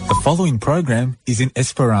The following program is in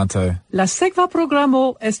Esperanto. La sekva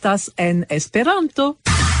programo estas en Esperanto.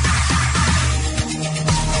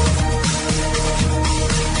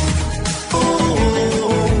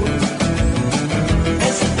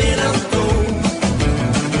 Esperanto.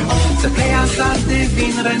 Se kreas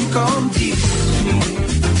vin renkonti.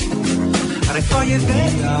 Refoje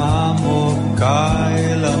vegamo kaj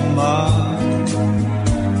la mar.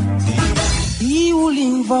 Iu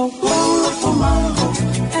lingvo pomaro,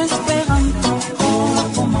 Esperanto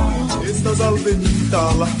pomaro. Estas alvenita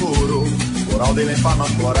la foro, oral de fama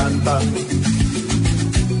 40.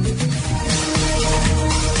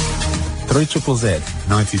 3ZZZ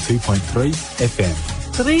 92.3 FM.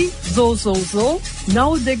 3 zo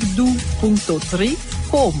 92.3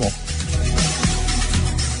 Como.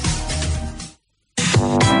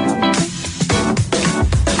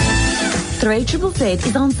 Three Triple Z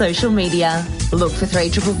is on social media. Look for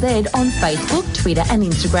 3ZZZ on Facebook, Twitter and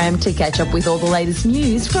Instagram to catch up with all the latest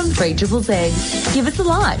news from 3ZZZ. Give us a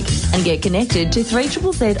like and get connected to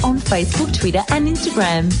 3ZZZ on Facebook, Twitter and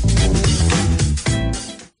Instagram.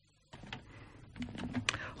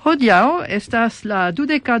 Hodiaŭ estas la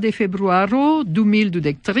 12 de februaro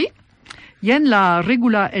 2023. Jen la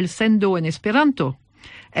regula elsendo en Esperanto.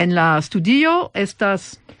 En la studio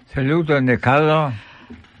estas Saluton de Carlo.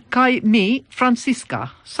 Kai mi,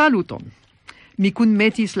 Francisca, saluton. Mi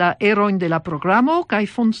kunmetis la eroin de la programo kai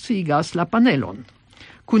fonsigas la panelon.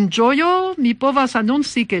 Kun gioio mi povas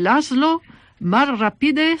annonci che Laszlo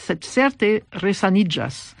malrapide sed certe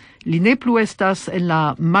resanigas. Li ne plu estas en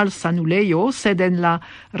la malsanulejo, sed en la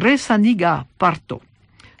resaniga parto.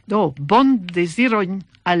 Do, bon desiroin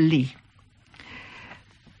al li.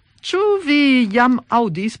 Ĉu vi jam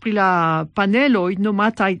audis pri la paneloj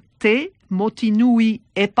nomataj Te Motinui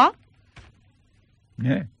EPA?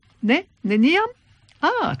 Ne. Ne? Neniam?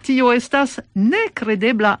 Tio estas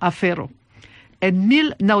nekredebla afero. En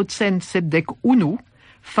 1971,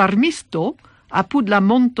 farmisto apud la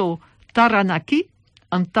monto Taranaki,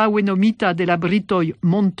 antaŭe nomita de la britoj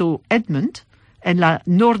Monto Edmund, en la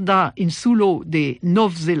norda insulo de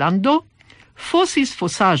Novzelando, fosis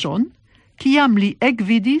fosaĵon, kiam li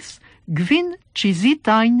ekvidis 5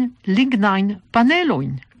 ĉizitajn lignajn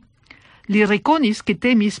panelojn. Li rekonis ke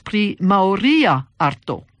temis pri maoria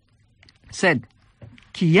arto. Sed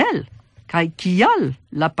kiel kaj kial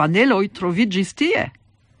la paneloj troviĝis tie?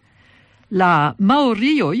 La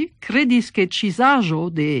maorioj kredis ke ĉizaĵo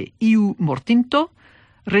de iu mortinto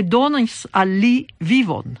redonis al li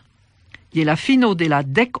vivon. Je la fino de la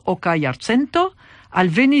 10-oka jarcento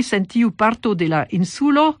alvenis en tiu parto de la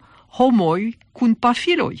insulo homoj kun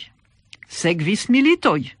pafiloj. Sekvis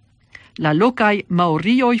militoj. La lokaj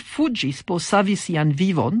maorioj fuĝis por savi sian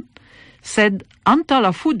vivon, sed antaŭ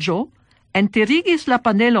la fuĝo enterigis la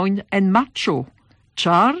panelojn en marĉo,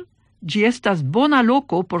 ĉar ĝi estas bona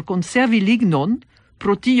loko por konservi lignon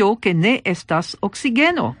pro tio ke ne estas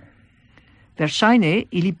oksigeno. Verŝajne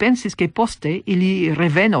ili pensis ke poste ili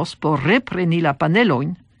revenos por repreni la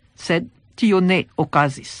panelojn, sed tio ne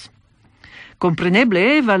okazis.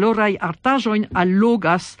 Kompreneble valoraj artaĵojn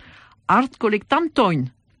allogas artkolektantojn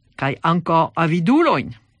kaj ankaŭ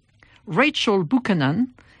avidulojn. Rachel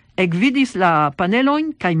Buchanan ekvidis la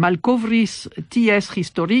panelojn kaj malkovris ties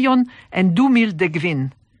historion en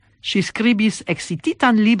 2015. Ŝi skribis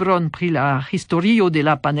ekscititan libron pri la historio de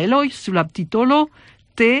la paneloj sub la titolo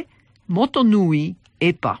Te Motonui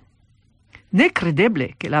EPA.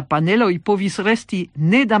 Nekredeble ke la paneloj povis resti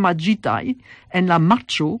nedamaĝitaj en la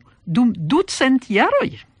marĉo dum 200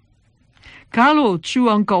 jaroj. Carlo, ĉu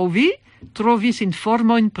ankaŭ vi trovis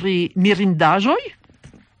informojn pri mirindaĵoj?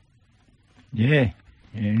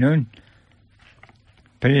 Nun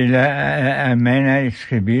pri la armenaj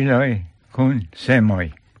skribiloj kun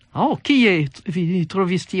semoj. Kie vi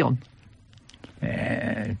trovis tion?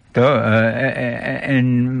 En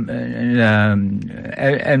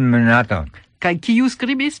monato. Kaj kiu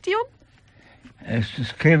skribis tion?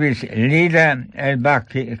 Skribis Lida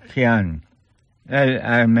Elbakian, el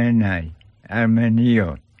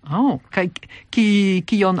Armenio. Kaj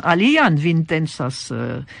kion alian vi intensas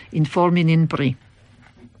informi nin pri?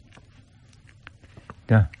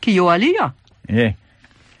 Kio alia?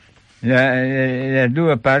 La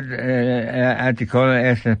dua parte articolo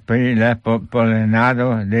estas pri la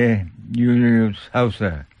polenado de Julius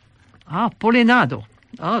Hauser. Polenado.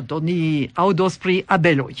 Do ni aŭdos pri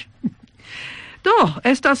abeloj. Do,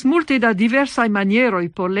 estas multe da diversaj manieroj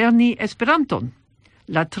por lerni Esperanton.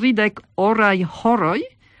 La 30 oraj horoj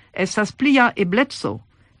estas plia ebleco.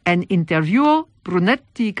 En intervjuo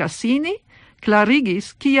Brunetti Cassini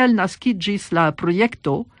clarigis kiel naskiĝis la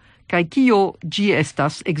projekto kaj kio ĝi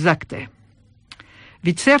estas ekzakte.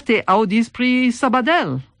 Vi certe audis pri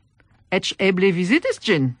Sabadell, ec eble visitis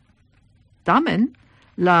gin. Tamen,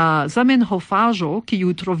 la Zamenhofaĵo,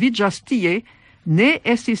 kiu troviĝas tie, ne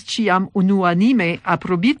estis ĉiam unuanime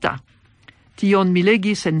aprobita. Tion mi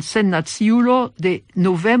legis en Sennaciulo de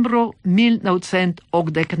novembro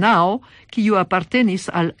 1989, kiu apartenis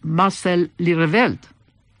al Marcel Lireveld.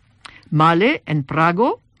 Male, en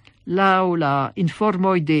Prago, laŭ la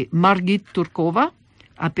informoj de Margit Turkova,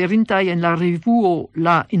 aperintaj en la revuo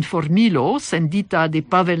La Informilo, sendita de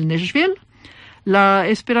Pavel Nežvil, la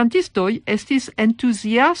esperantistoj estis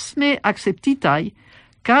entuziasme akceptitaj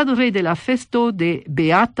kadre de la festo de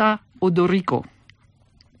Beata Odoriko.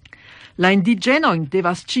 La indiĝenoj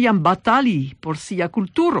devas ĉiam batali por sia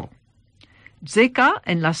kulturo. Zeka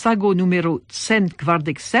en la sago numero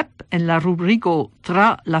 147 en la rubriko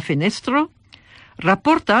Tra la fenestro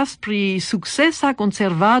raportas pri sukcesa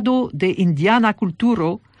konservado de indiana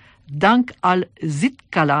kulturo dank al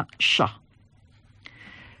Zitkala Shah.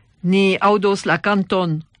 Ni audos la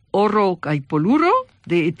canton Oro kaj Poluro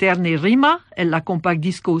de Eterne Rima el la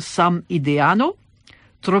compactdisco Sam Ideano,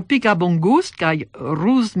 Tropica Bongust kaj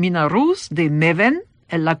Ruz Mina Ruz de Meven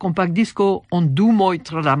el la compactdisco Ondumoj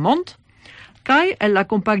tra la mont, kaj el la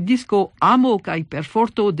compactdisco Amo kaj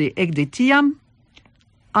Perforto de ekde tiam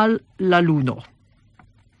al la luno.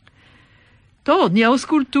 Do, ni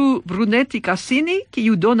aŭskultu Brunetti Cassini,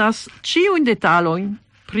 kiu donas ĉiujn detalojn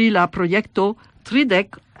pri la projekto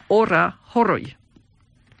 30 ora horoj.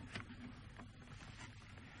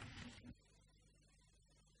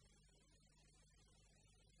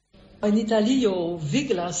 En Italio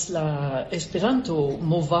viglas la Esperanto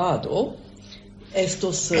movado,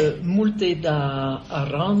 estos multe da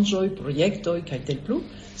aranĝoj, projektoj kaj tel plu,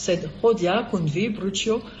 sed hodiaŭ kun vi,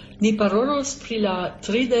 Bruĉjo, ni parolos pri la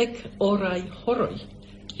 30 oraj horoj.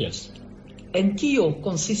 Yes. En kio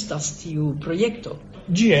konsistas tiu projekto?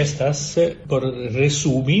 Ĝi estas, por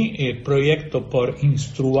resumi, projekto por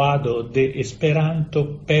instruado de Esperanto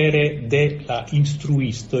pere de la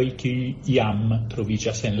instruistoj kiuj jam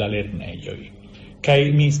troviĝas en la lernejoj.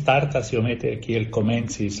 Kaj mi startas iomete kiel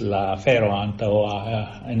komencis la afero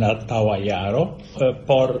en antaŭa jaro.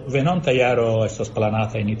 Por venonta jaro estas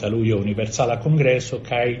planata en Italujo universala kongreso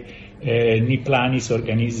kaj ni planis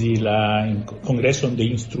organizi la kongreson de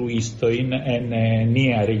instruistojn en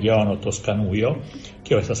nia regiono Toscanujo,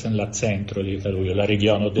 kio estas en la centro de Italujo, la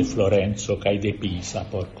regiono de Florenzo kaj de Pisa,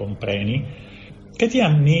 por kompreni. Che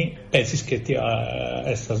tiam ni pensis che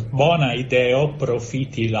estas bona ideo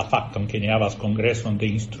profiti la fakton che ni havas kongreson de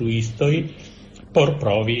instruistoj por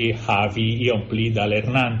provi havi iom pli da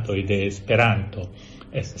lernantoj de Esperanto.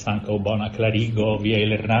 Estas ankaŭ bona klarigo, viaj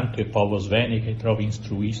lernantoj povos veni kaj trovi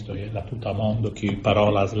instruistoj en la tuta mondo kiuj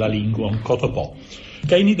parolas la lingvon kotopo.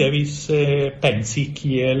 Kaj ni devis pensi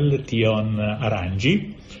kiel tion aranĝi.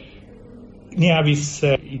 Ni havis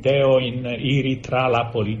ideo in iri tra la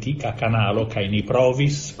politica canalo, kaj ni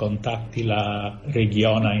provis kontakti la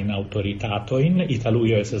regiona in autoritatojn.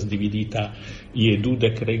 Italujo estas dividita je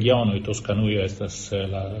 20 regionoj, Toskanujo estas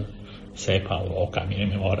la sepa o oka, mi ne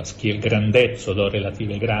memoras, kiel grandeco do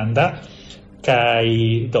relative granda, kaj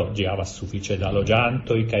do ĝi havas sufiĉe da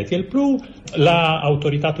loĝantoj kaj tiel plu. La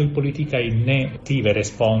aŭtoritatoj politikaj ne aktive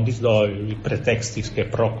respondis, do pretextis ke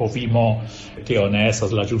pro Covimo tio ne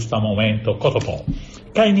estas la ĝusta momento, kotopo.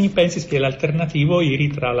 Kaj ni pensis ke l'alternativo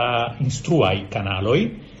iri tra la instruaj kanaloj.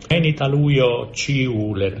 En Italujo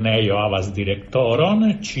ĉiu lernejo havas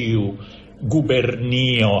direktoron, ĉiu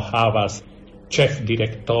gubernio havas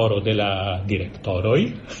ĉefdirektoro de la direktoroj,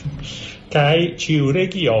 kaj ĉiu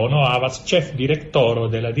regiono havas ĉefdirektoro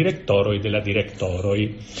de la direktoroj de la direktoroj.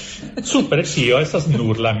 Super tio estas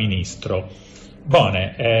nur la ministro.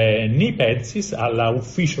 Bone, ni pensis al la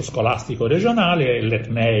ufficio scolastico regionale,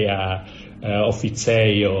 lerneja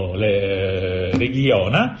oficejo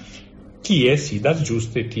regiona, kie sidas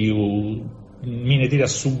ĝuste tiu, mi ne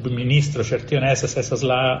diras subministro, certione estas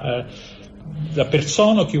la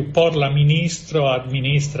persono kiu por la ministro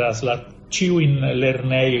administras la ĉiujn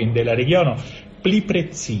lernejojn de la regiono. Pli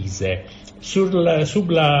precize, sub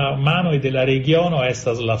la manoj de la regiono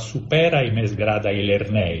estas la superaj mezgradaj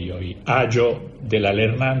lernejoj, aĝo de la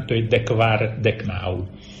lernantoj 14-19.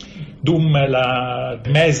 Dum la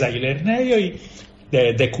mezaj lernejoj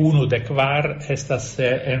 11-14 estas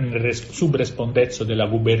sub respondeco de la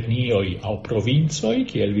gubernioj aŭ provincoj,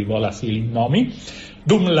 kiel vi volas ilin nomi.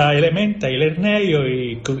 Dum la elementaj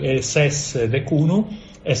lernejoj 6-11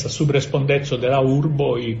 estas sub respondeco de la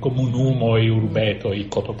urboj, komunumoj, urbetoj,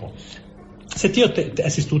 kotopo. Se tio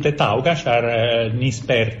estis tute taŭga, ĉar ni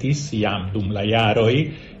spertis jam dum la jaroj,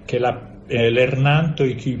 ke la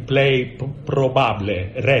lernantoj kiuj plej probable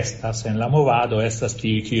restas en la movado estas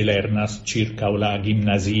tiuj kiuj lernas ĉirkaŭ la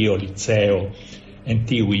gimnazio, liceo en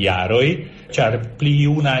tiuj jaroj, ĉar pli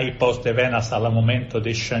junaj poste venas al la momento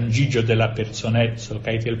de ŝanĝiĝo de la personeco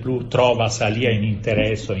kaj tiel plu trovas aliajn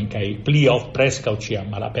interesojn kaj pli ofte preskaŭ ĉiam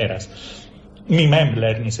malaperas. Mi mem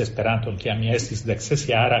lernis Esperanton kiam mi estis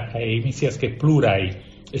 16-jara kaj mi scias ke pluraj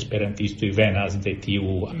esperantistoj venas de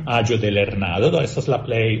tiu aĝo de lernado, do estas la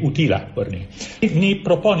plej utila por ni. Ni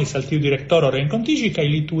proponis al tiu direktoro renkontiĝi kaj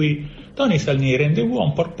li tuj donis al ni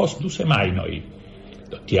rendevuon por post 2 semajnoj.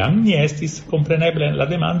 Do tiam ni estis kompreneble en la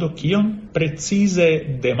demando kion precize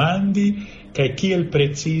demandi kaj kiel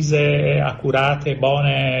precize, akurate,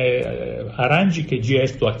 bone aranĝi ke ĝi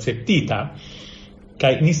estu akceptita.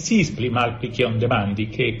 Kaj ni sciis pli malpli kion demandi,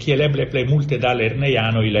 ke kiel eble plej multe da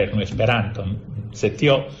lernejanoj lernu Esperanton. Se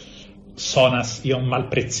tio sonas iom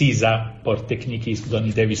malpreciza por teknikisto,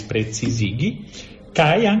 ni devis precizigi,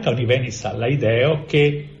 kaj ankaŭ ni venis al la ideo ke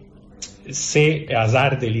se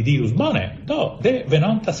hazarde li dirus, bone, do, de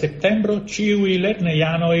venonta septembro ĉiuj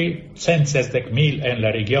lernejanoj 160.000 en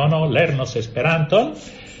la regiono lernos Esperanton,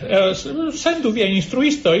 sendu viajn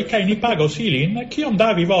instruistoj kaj ni pagos ilin, kiom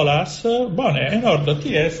da vi volas, bone, en ordo,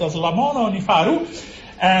 tie estas la mono, ni faru.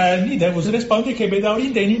 Ni devus respondi che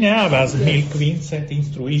bedaŭrinde ni ne havas 1500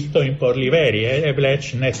 instruistojn por liveri, eble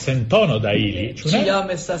eĉ ne centono da ili.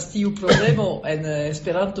 Ĉiam estas tiu problemo en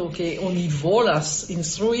Esperanto ke oni volas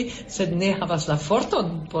instrui, sed ne havas la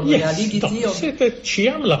forton por realigi tion. Sed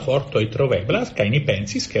ĉiam la fortoj troveblas, kaj ni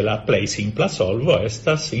pensis ke la plej simpla solvo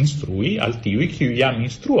estas instrui al tiuj kiuj jam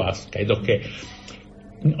instruas, kaj do ke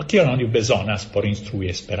tio non bezonas por instrui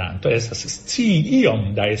Esperanto, estas scii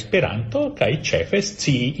iom da Esperanto kaj ĉefe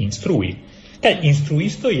scii instrui. Kaj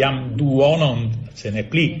instruisto jam duonon, se ne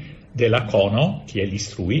pli, de la kono kiel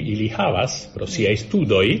instrui ili havas pro siaj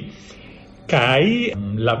studoj, kaj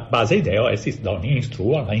la baza ideo estis doni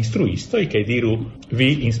instruo al la instruistoj kaj diru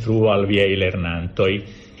vi instruo al viaj lernantoj.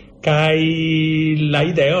 Kaj la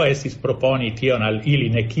ideo estis proponi tion al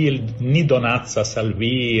ili ne kiel ni donacas al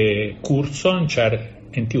vi kurson, ĉar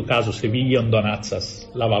en tiu caso se vi ion donacas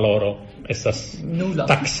la valoro estas nula.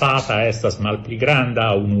 Taxata, estas malpli granda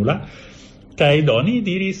aŭ nula, kaj do ni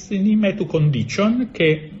diris ni metu kondicion ke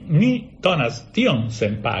ni donas tion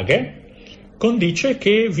senpage, kondiĉe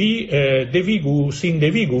ke vi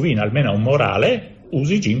devigu vin almenaŭ morale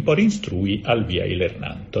uzi ĝin por instrui al viaj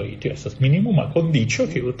lernantoj. Tio estas minimuma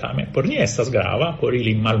kondiĉo, kiu tamen por ni estas grava, por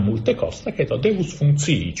ili malmulte kosta, ke do devus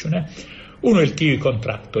funkcii, ĉu ne? Uno el tiuj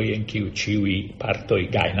kontraktoj en kiu ĉiuj partoj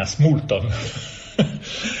gajnas multon.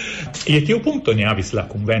 Je tiu punkto ni havis la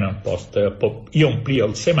kunvenon post iom pli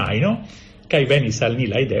ol semajno, kaj venis al ni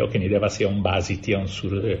la ideo ke ni devas iom bazi tion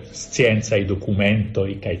sur sciencaj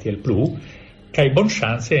dokumentoj kaj tiel plu, kaj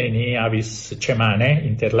bonŝance ni havis ĉemane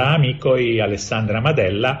inter la amikoj Alessandra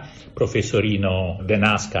Madella, profesorino de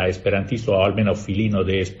nasca esperantisto, o almeno filino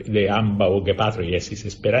de ambaŭ gepatroj estis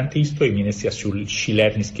esperantisto, mi ne scias ĉu ŝi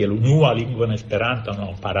lernis kiel unua lingvon Esperanton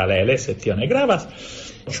aŭ paralele, sed tio ne gravas.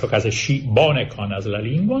 Ĉiuokaze ŝi bone konas la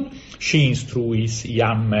lingvon, ŝi instruis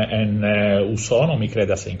jam en Usono, mi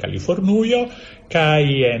kredas en Kalifornujo, kaj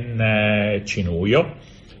en Ĉinujo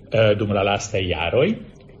dum la lastaj jaroj,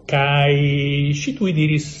 kaj ŝi tuj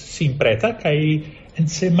diris sin preta, kaj en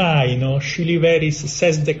semajno ŝi liveris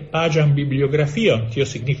 60-paĝan bibliografion, tio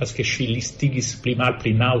signifas ke ŝi listigis pli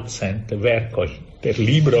malpli 900 verkoj per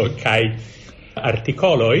libro kaj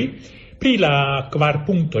artikoloj. Pri la 4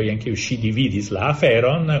 punktoj en kiuj ŝi dividis la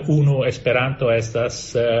aferon, unu, Esperanto estas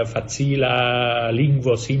facila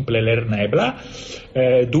lingvo simple lernebla,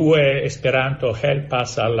 2, Esperanto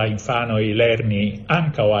helpas al la infanoj lerni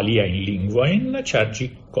ankaŭ aliajn lingvojn, ĉar ĝi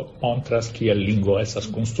montras kiel lingvo estas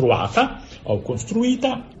konstruata aŭ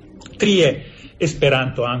konstruita. 3,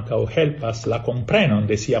 Esperanto ankaŭ helpas la komprenon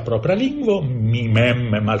de sia propra lingvo. Mi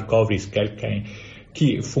mem malkovris kelkajn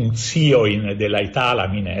funkciojn de la itala,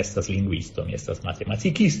 mi ne estas lingvisto, mi estas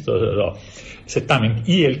matematikisto, sed tamen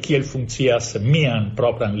kiel funkcias mian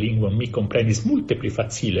propran lingvon mi komprenis multe pli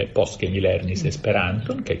facile post ke mi lernis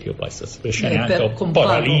Esperanton, kaj tio estas verŝajne ankaŭ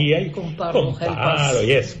por aliaj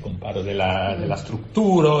komparo de la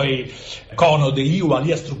strukturoj, kono de iu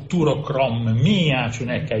alia strukturo krom mia, ĉu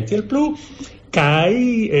ne, kaj tiel plu. Kaj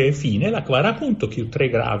fine la 4 punto, kiu tre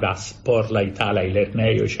gravas por la italaj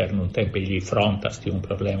lernejoj, ĉar nuntempe ili frontas tiun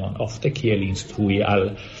problemon ofte, kiel instrui al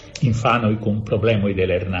infanoj kun problemoj de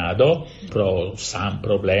lernado, pro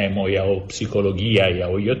sanproblemoj aŭ psikologiaj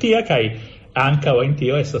aŭ io tia, kaj ankaŭ en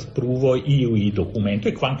tio estas pruvoj iuj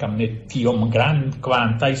dokumentoj, kvankam ne tiom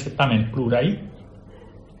kvantaj, sed tamen pluraj,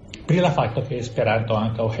 Pri la fakto ke Esperanto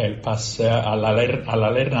ankaŭ helpas al la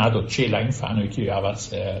lernado ĉe la infanoj kiuj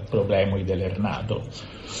havas problemoj de lernado.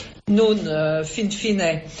 Nun,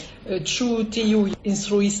 finfine, ĉu tiuj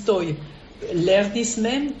instruistoj lernis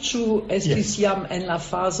mem, ĉu estis jam en la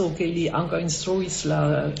fazo ke li ankaŭ instruis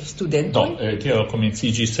la studentojn? Tio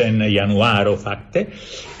komenciĝis en januaro fakte.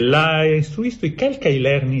 La instruistoj kelkaj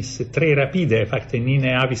lernis tre rapide, fakte ni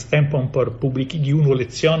ne havis tempon por publikigi unu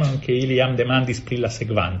lecionon ke ili jam demandis pri la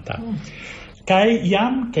sekvanta. Kaj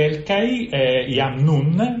jam kelkaj jam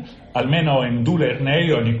nun almeno en 2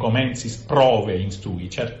 lernejoj ni komencis prove instrui,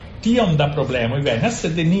 ĉar tiom da problemoj venas,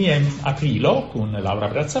 sed ni en aprilo kun Laura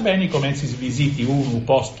Brazzabeni komencis viziti unu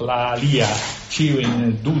post la alia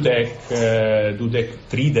ĉiujn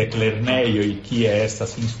 20-30 lernejoj kie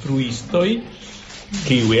estas instruistoj,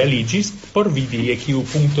 kiuj aliĝis por vidi je kiu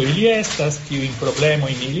punkto ili estas, kiujn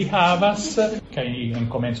problemojn ili havas, kaj en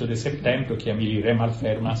komenco de septembro, kiam ili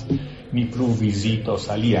remalfermas, mi plu vizitos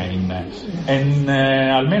aliajn. En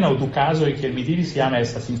almenaŭ 2 kazoj, kiel mi diris, jam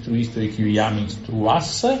estas instruistoj kiuj jam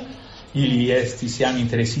instruas, ili estis jam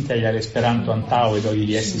interesitaj al Esperanto antaŭe, do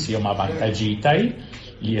ili estis iom avantaĝitaj,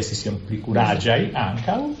 ili estis iom pli kuraĝaj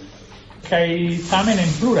ankaŭ. Kaj tamen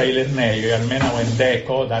en pluraj lernejoj, almenaŭ en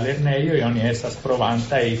 10 da lernejoj, oni estas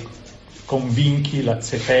provantaj konvinki la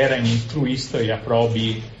ceterajn instruistoj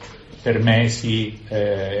aprobi permessi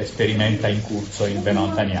eksperimentajn kursojn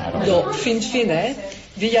venontan jaron. Do, finfine,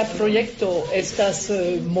 via projekto estas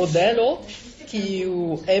modelo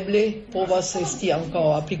kiu eble povas esti ankaŭ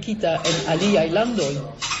aplikita en aliaj landoj.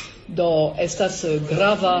 Do, estas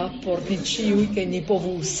grava por ni ĉiuj, ke ni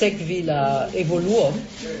povu sekvi la evoluon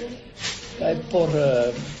por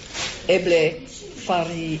eble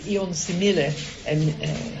fari ion simile en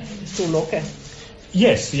surloke.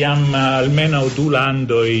 Yes, jam almenaŭ 2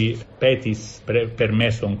 landoj petis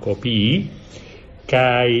permeson kopii,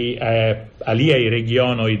 kaj aliaj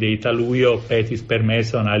regionoj de Italujo petis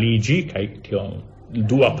permeson aliĝi, kaj tio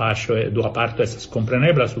dua parto estas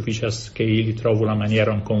komprenebla, sufiĉas ke ili trovu la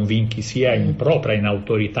manieron konvinki siajn proprajn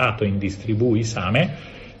aŭtoritatojn distribui same,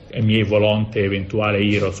 mi volonte eventuale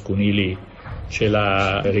iros kun ili ĉe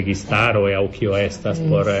la registaro aŭ kio estas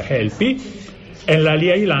por helpi. En la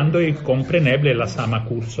aliaj landoj kompreneble la sama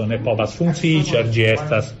kurso ne povas funkcii, ĉar ĝi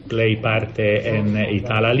estas plejparte en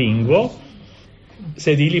itala lingvo,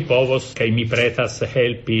 sed ili povos, kaj mi pretas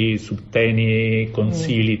helpi, subteni,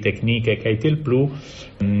 konsili teknike kaj tiel plu.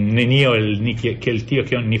 Nenio kiel tio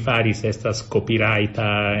kion ni faris estas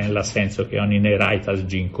copyrighta en la senso ke oni ne rajtas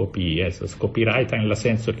ĝin kopii, estas copyrighta en la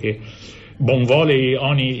senso ke bonvole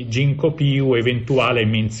oni ĝin kopiu, eventuale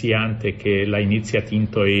menciante ke la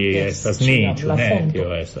iniciatintoj estas ni, ĉu ne? Tio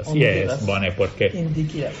estas. Yes, bone, porque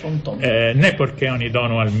indiki la fonton. Ne porque oni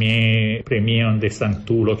donu al mi premion de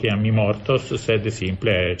sanktulo kiam mi mortos, sed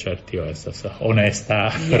simple ĉar tio estas honesta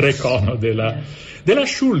rekono de la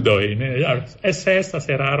ŝuldoj. Se estas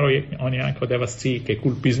eraroj, oni ankaŭ devas scii ke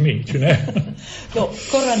kulpis mi, ĉu ne? Do,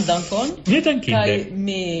 koran dankon. Ne dankinde. Kaj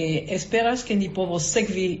mi esperas ke ni povos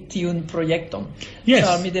sekvi tiun projekton. Yes.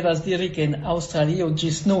 Ĉar mi devas diri ke en Aŭstralio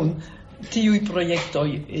ĝis nun tiuj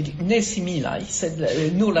projektoj ne similaj, sed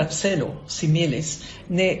nur la celo similis,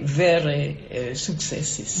 ne vere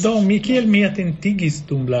sukcesis. Do, kiel mi atentigis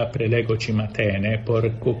dum la prelego ĉimatene por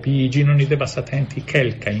kopii, oni devas atenti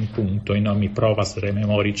kelkajn punktojn, mi provas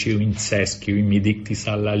rememori ĉiujn ses, kiujn mi diktis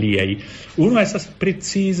al aliaj. Unu estas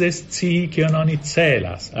precize scii kion oni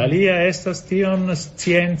celas, alia estas tion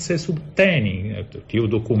science subteni, tiu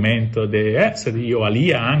dokumento de sed io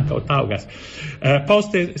alia ankaŭ taŭgas.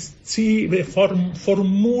 Poste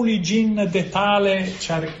formuli ĝin detale,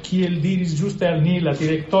 ĉar kiel diris ĝuste al ni la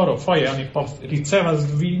direktoro, foje oni ricevas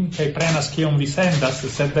vin kaj prenas kion vi sendas,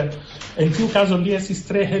 sed en tiu caso li estis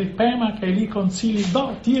tre helpema kaj li konsilis, do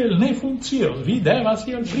tiel ne funkcios, vi devas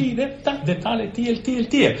iel pli detale tiel.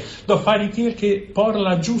 Do fari tiel ke por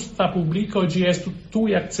la ĝusta publiko ĝi estu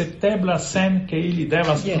tuj akceptebla sen ke ili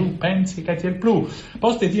devas plu pensi kaj tiel plu.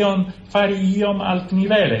 Poste tion fari iom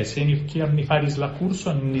altnivele, se kiam ni faris la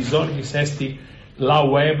kurson, ni zorgis esti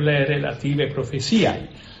laŭeble relative profesiaj.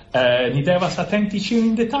 Ni devas atenti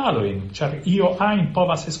ĉiujn detalojn, ĉar io ajn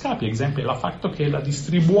povas eskapi. Ekzemple la fakto ke la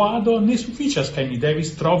distribuado ne sufiĉas, kaj ni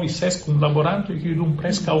devis trovi 6 kunlaborantoj, kiuj dum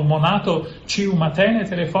preskaŭ monato ĉiumatene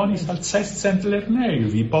telefonis al 600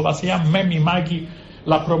 lernejoj. Vi povas jam mem imagi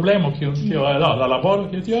la problemo, la laboro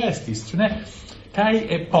kiu tio estis, ĉu ne?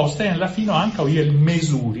 Kaj poste en la fino ankaŭ iel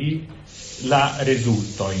mezuri la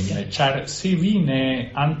rezultojn, ĉar se vi ne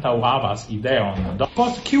antaŭhavas ideon,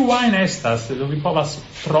 post kiu ajn estas, do vi povas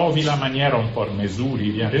trovi la manieron por mezuri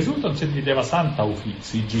vian rezulton, sed vi devas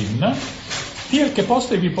antaŭfiksi ĝin, tiel che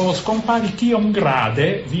poste vi povos compari kiom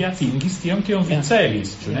grade vi atingis tion kiom vi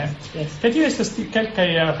celis, ĉu ne? Kaj tio estas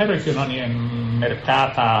kelkaj aferoj kiujn oni en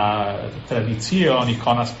merkata tradicio oni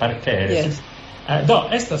konas parkere. Do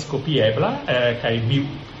estas kopiebla kaj vi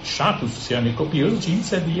ŝatus se oni kopius ĝin,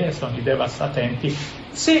 sed jes oni devas atenti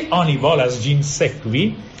se oni volas ĝin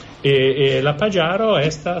sekvi. La paĝaro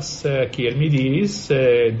estas, kiel mi diris,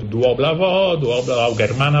 duobla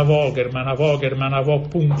germanavo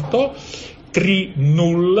punkto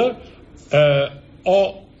 30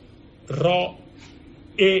 o ro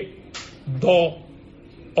e do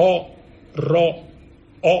o ro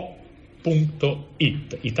o punto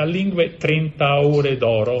it itallingue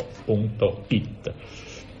 30oredoro.it.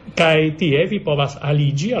 Kai tie vi povas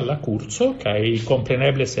aligi alla curso, kai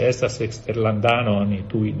compreneble se estas exterlandano ni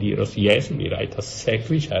tui diros yes, vi raitas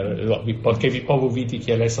sekvi, perché vi povo vidi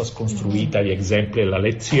kiel estas konstruita ekzemple la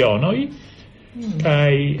lezionoj,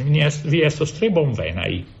 kai vi estos tre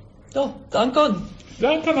bonvenaj. Do, dankon.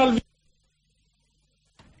 Dankon al vi.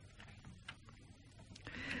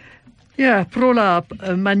 Ja, pro la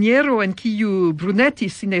maniero en kiu Brunetti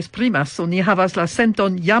sin esprimas, oni havas la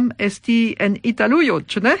senton jam esti en Italujo,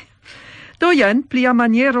 ĉu ne? Do jen plia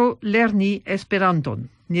maniero lerni Esperanton.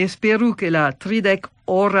 Ni esperu ke la 30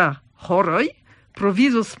 horoj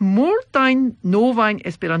provizos multajn novajn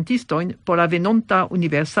esperantistojn por la venonta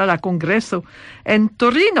Universala Kongreso en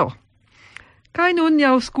Torino. Kaj nun ni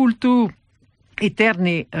aŭskultu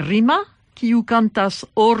eterne Rima, kiu kantas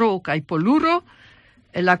Oro kaj Poluro,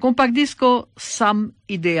 la compact disco Sam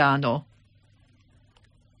Ideano.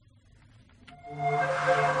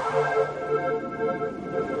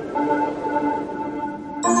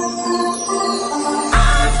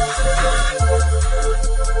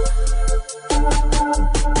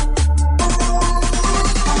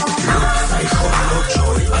 Luxaj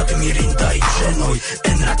horloĝoj, admirindaj ĝenoj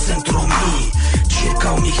en la centro mi,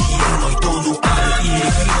 ĉirkaŭ mi hienoj, donu al ili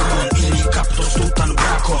vivon, ili kaptos tutan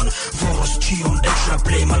brakon, voros ĉion eĉ la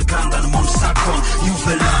plej malgrandan monsakon,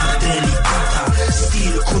 juvelar delikata,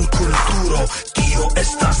 stil kun kulturo, tio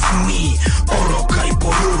estas mi, oro kaj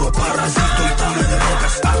poluro, parazitoj tamen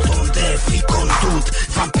regas arton de fikontut,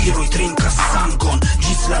 vampiroj trinkas sangon,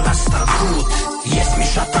 ĝis la lasta gut. Jes, mi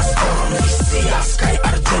ŝatas oron, vi scias, kaj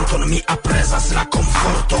arĝenton, mi aprezas la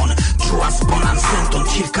komforton, ĝuas bonan senton,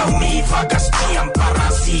 ĉirkaŭ mi vagas ĉiam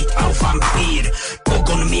parazit aŭ vampir,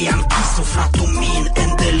 pogon mian kiso fratu min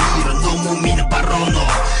en delir, nomu min barono,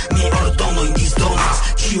 mi ordonojn disdonas,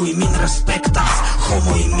 ĉiuj min respektas,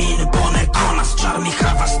 homoj min bone konas, ĉar mi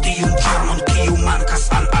havas tiun ĉarmon, kiu mankas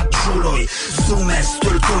al aĉuloj, sume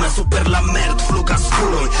stultume super la merd flugas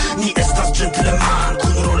kuloj, mi estas gentleman,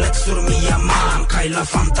 kun Rolex sur mia man, kaj la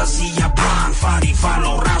fantazia plan, fari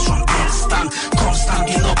valoraĵon el stan,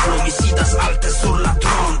 Konstantinoplo, mi sidas alte sur la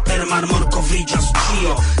tron, per marmor kovriĝas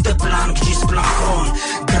ĉio, de plank ĝis plafon,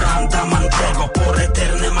 granda manĝego por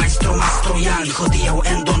eterne majstro Mastroianni, hodiaŭ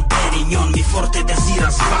en Don Perignon mi forte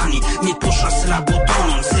deziras vani, mi puŝas la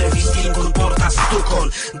butonon, servistingon portas tukon,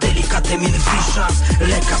 delikate min fiŝas,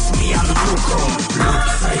 lekas mian nukon.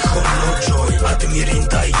 Luxaj horloĝoj,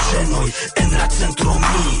 admirindaj ĝenoj, en la centro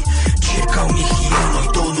mi, ĉirkaŭ mi hienoj,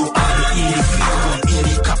 donu al ili vivon,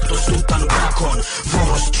 ili kaptos tutan brakon,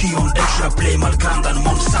 voros ĉion eĉ la plej malgrandan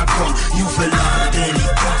monsakon, juvelar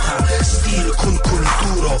delikata, stil kun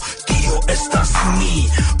kulturo, tio estas mi,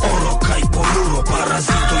 oro kaj poluro,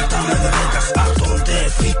 parazitoj tamen regas arton de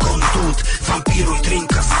fikontut, vampiroj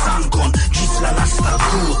trinkas sangon, ĝis la lasta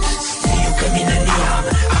gut. Sciu ke mi neniam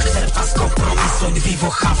akceptas kompromisojn, vivo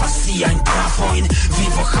havas siajn pravojn,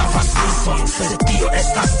 vivo havas misojn, sed tio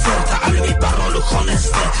estas certa, al mi parolu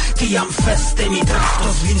honeste, tiam feste mi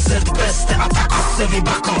draftos vin beste, atakos se vi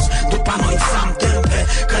bakos, du panojn samtempe,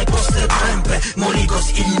 kaj poste trempe, moligos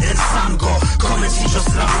ilin en sango, komenciĝos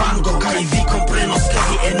la vango, kaj vi komprenos ke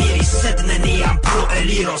vi eniris, sed neniam plu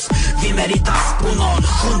eliros, vi meritas punon,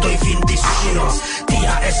 hundoj vin disŝiros,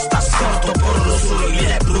 tia estas sorto por luzuloj, mi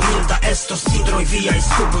ne plu milda estos, cindroj viaj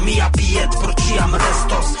sub mia pied por ĉiam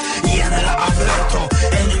restos, jen la averto,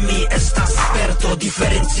 en mi estas sperto,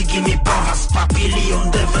 diferencigi mi povas papilion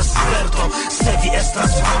de vesperto, se vi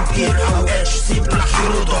estas vampir aŭ eĉ simpla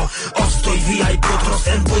hirudo, ostoj viaj putros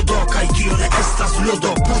en budo, kaj tio ne estas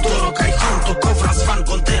ludo, pudoro kaj honto kovras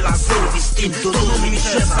vangon de la servistinto, donu mi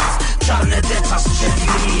ĉesas, ĉar ne decas ĉefi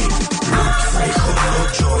min. Luxaj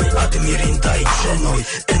horloĝoj, admirindaj ĝenoj,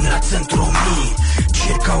 en la centro mi,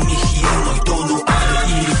 ĉirkaŭ mi hienoj, donu al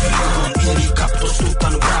ili vivon, ili kaptos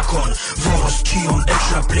tutan brakon, voros ĉion eĉ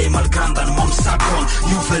la plej malgrandan monsakon,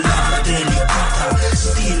 juvelar delikata,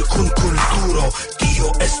 stil kun kulturo, tio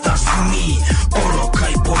estas mi, oro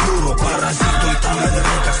kaj poluro, parazitoj tamen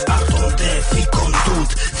regas arton de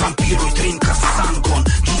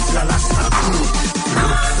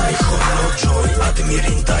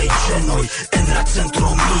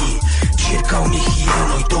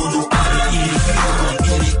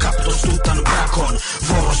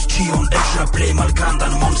plej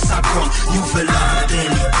malgrandan monsakon, juvelar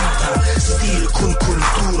delikata, stil kun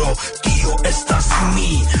kulturo, tio estas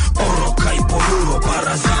mi, oro kaj poluro,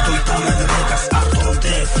 parazitoj tamen regas arton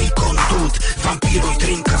de fikondut, vampiroj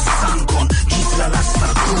trinkas sangon, ĝis la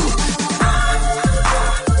lasta gut.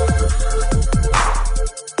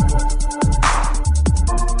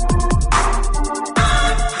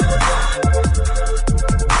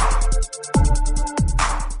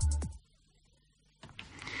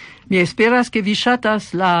 Mi esperas che vi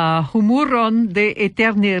ŝatas la humuron de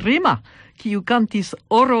Eterne Rima, kiu kantis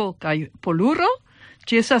oro kaj poluro,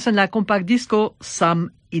 ĝi estas en la kompaktdisko Sam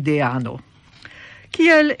Ideano.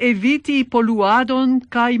 Kiel eviti poluadon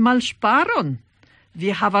kaj malŝparon?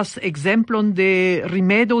 Vi havas ekzemplon de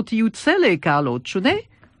rimedo tiucele, Carlo, ĉu ne?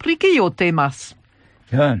 Pri kio temas?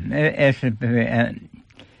 Do, estas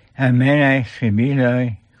amenaj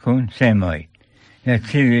skribiloj kun semoj. La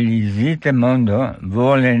civilizita mondo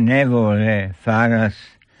vole nevole faras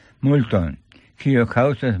multon, kio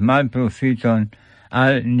causas malprofiton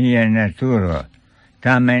al nia naturo.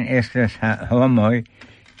 Tamen estas homoj,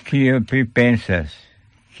 kio pripensas,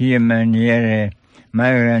 kie maniere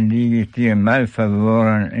malgrandigi tiun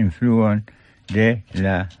malfavoran influon de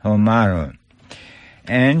la homaro.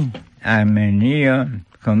 En Armenio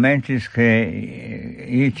komencis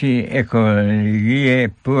kreiĝi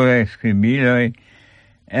ekologie puraj skribiloj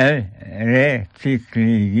el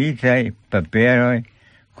recikligitaj paperoj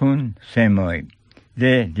kun semoj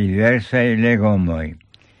de diversaj legomoj.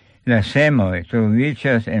 La semoj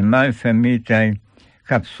troviĝas en malfermitaj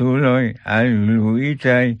kapsuloj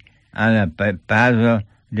algluitaj al la bazo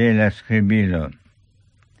de la skribilo.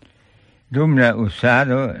 Dum la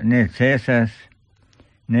uzado necesas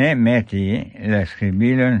ne meti la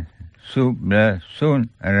skribilon sub la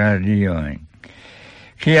sunradiojn.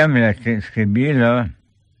 Kiam la skribilo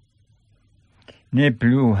ne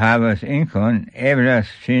plu havas inkon, eblas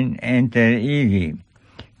sin enterigi.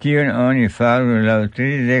 Tion oni faru laŭ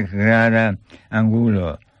 30-grada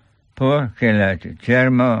angulo, por ke la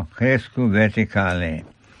ĉermo kresku vertikale.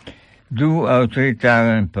 2 aŭ 3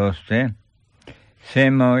 tagojn poste,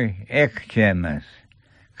 semoj ekĉemas,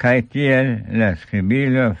 kaj tiel la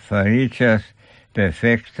skribilo fariĝas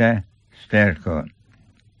perfekta sterko.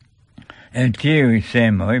 El tiuj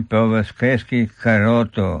semoj povas kreski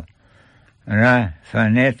karoto,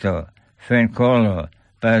 rafaneto, fenkolo,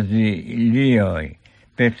 bazilioj,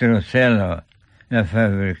 petroselo. La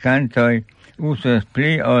fabrikantoj uzas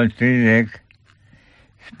pli ol 30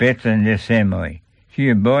 specon de semoj,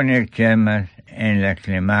 kiuj bone ĉemas en la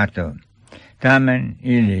klimato. Tamen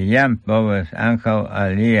ili jam povas ankaŭ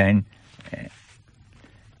aliajn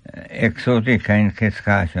eksotikajn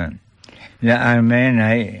kreskaĵojn. La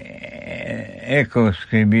armenaj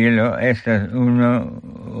ekoskribilo estas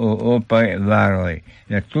unuopaj varoj.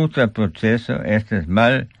 La tuta proceso estas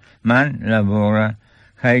manlabora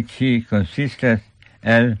kaj ĝi konsistas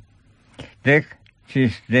el 10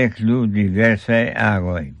 ĝis 12 diversaj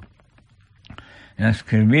agoj. La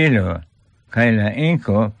skribilo kaj la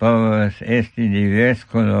inko povas esti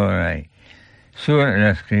diverskoloraj. Sur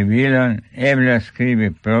la skribilon eblas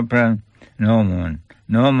skribi propran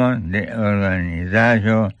nomon de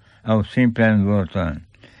organizaĵo aŭ simplan vorton,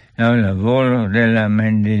 laŭ la volo de la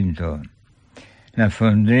mendinto. La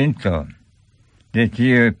fondinto de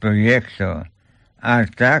tiu projekto,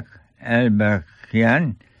 Artak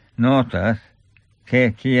Elbakian, notas,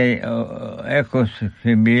 ke tie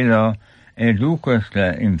ekoskribilo edukas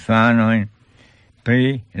la infanojn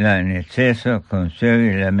pri la neceso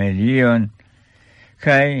konservi la medion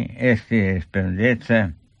kaj esti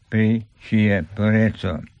respondeca pri ŝia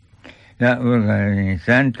pureco. La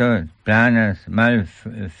organizanto planas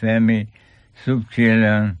malfermi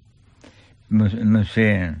subĉielan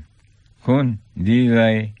muzeon kun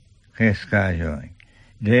vivaj kreskaĵoj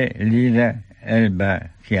de Lida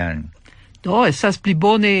Elbakian. Do, estas pli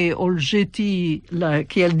bone ol ĵeti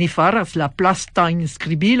kiel ni faras la plastajn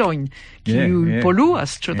skribilojn, kiuj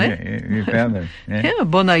poluas, ĉu ne?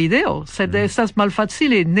 Bona ideo, sed estas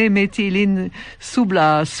malfacile ne meti lin sub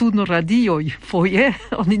la sunradioj, foje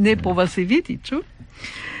oni ne povas eviti, ĉu?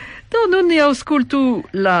 Do, nun ni aŭskultu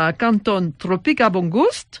la kanton Tropika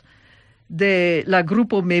Bongust de la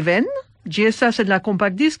grupo Meven. Ĝi estas en la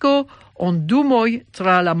kompaktdisko Ondumoj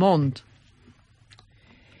tra la mond.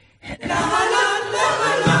 Bon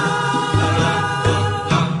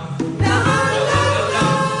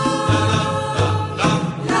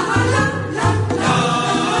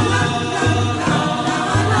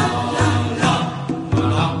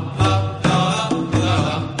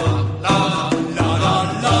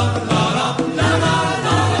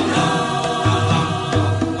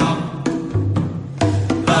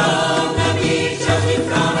ami,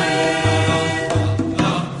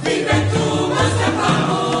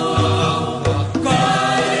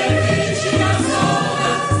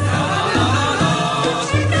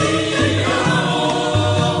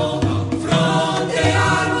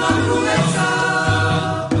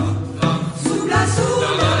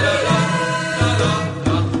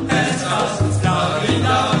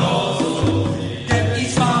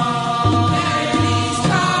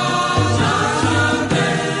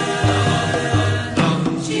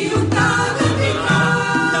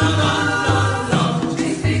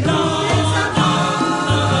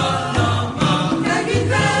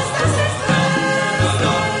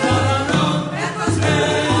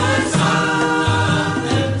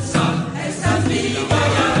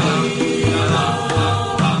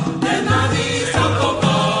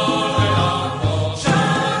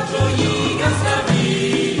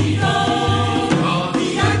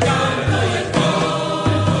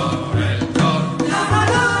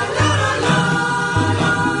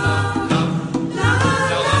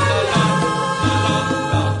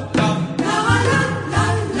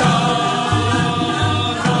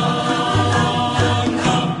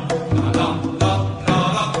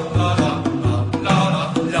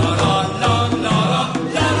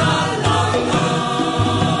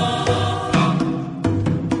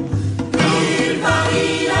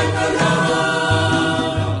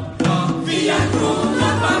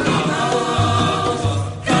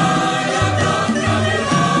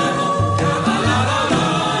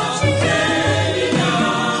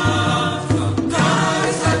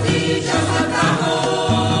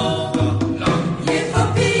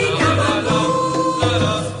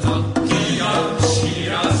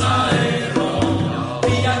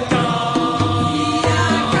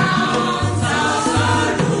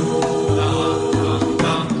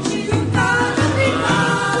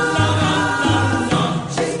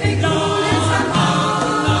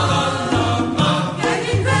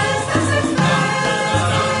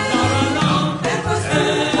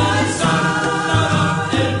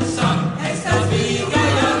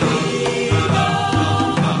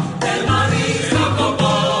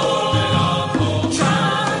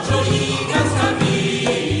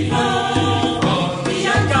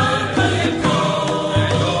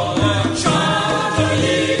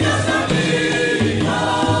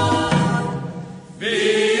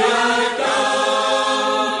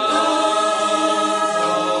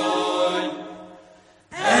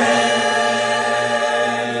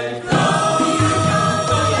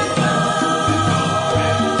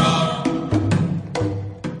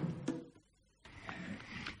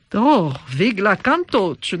 Do, vigla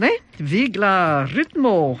canto, ĉu ne? Vigla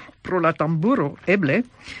ritmo pro la tamburo, eble.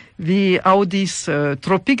 Vi audis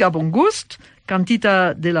Tropiga Bongust,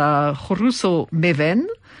 cantita de la choruso Meven.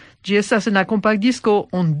 Ĝi estas en la kompaktdisko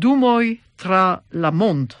Ondumoj tra la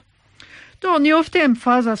mond. Do, ni ofte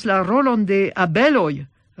emfazas la rolon de abeloj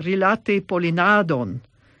rilate polinadon,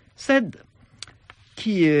 sed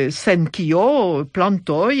sen kio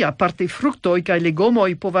plantoj, aparte fruktoj kaj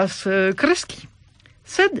legomoj povas kreski.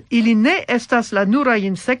 Sed ili ne estas la nuraj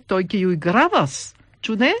insektoj kiuj gravas,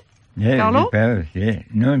 ĉu ne? Carlo?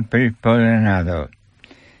 Nun pri polenado.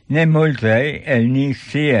 Ne multaj el ni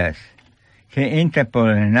scias, che inter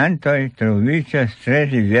polenantoj troviĝas tre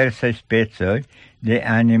diversaj specoj de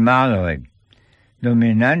animaloj.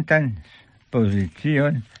 Dominantan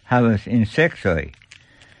pozicion havas insektoj.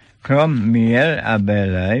 Krom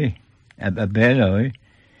mielabeloj,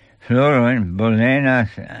 florojn bolenas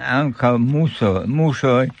ankaŭ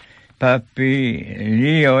muŝoj,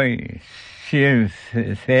 papilioj,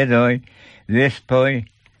 silfedoj, vespoj,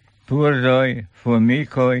 purdoj,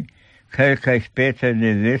 formikoj, kelkaj specoj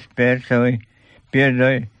de vespertoj,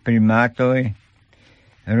 birdoj, primatoj,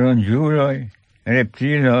 ronĝuloj,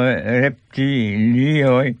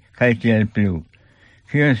 reptilioj kaj tiel plu.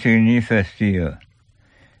 Kion signifas tio?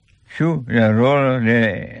 Ĉu la rolo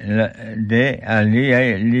de aliaj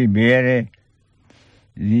libere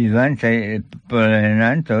vivantaj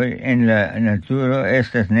polenantoj en la naturo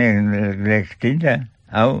estas neglektita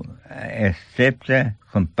aŭ escepta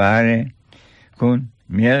kompare kun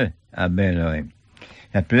mielabeloj?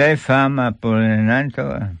 La plej fama polenanto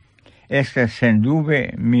estas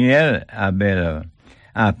sendube mielabelo,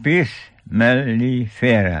 Apis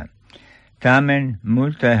mellifera. Tamen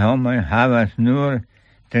multaj homoj havas nur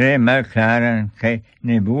tre malklaran kaj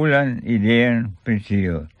nebulan ideon pri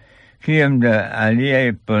tio. Kiom da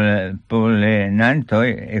aliaj polenantoj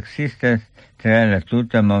ekzistas tra la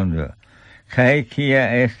tuta mondo, kaj kia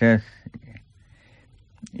estas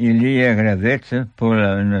ilia graveco por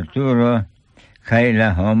la naturo kaj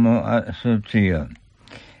la homo socio.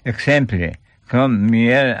 Ekzemple, krom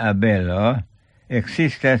mielabelo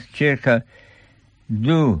ekzistas circa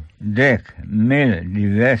 20,000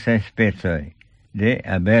 diversaj specoj de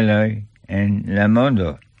abeloj en la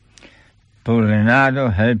mondo.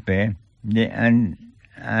 Polenado helpe de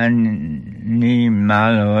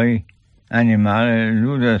animaloj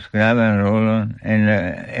ludas gravan rolon en la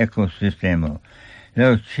ekosistemo.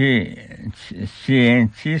 Laŭ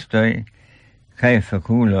sciencistoj kaj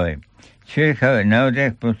fakuloj, circa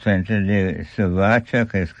 90% de sovaĝe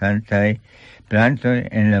kreskantaj plantoj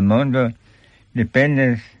en la mondo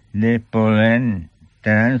dependas de polen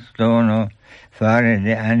transdono fare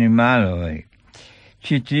de animaloj.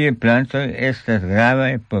 Ĉi tie plantoj estas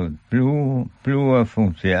gravaj por plua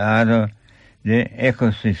funkciado de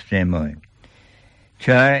ekosistemoj,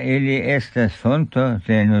 ĉar ili estas fonto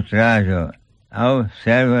de nutraĵo aŭ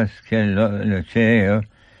servas kiel loĝejo,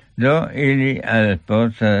 do ili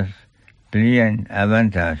alportas plian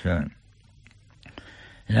avantaĝon.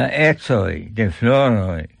 La ecoj de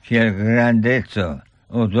floroj, kiel grandeco,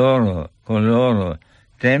 odoro, koloro,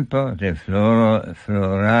 tempo de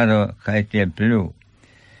florado kaj tiel plu,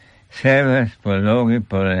 servas por logi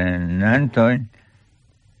polenantojn.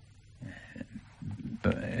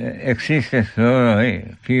 Ekzistas floroj,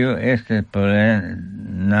 kiuj estas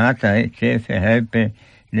polenataj ĉefe helpe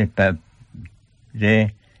de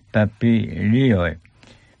papilioj.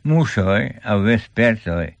 Muŝoj aŭ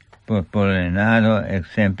vespertoj por polenado,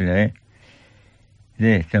 ekzemple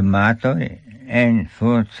de tomatoj. En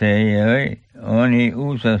forcejoj oni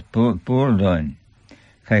uzas purdojn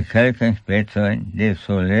kaj kelkajn specojn de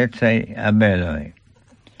solecaj abeloj.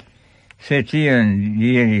 Se tion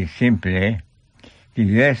diri simple,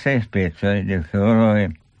 diversaj specoj de floroj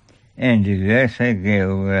en diversaj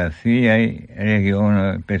geografiaj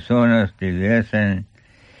regionoj personas diversajn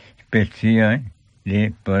speciojn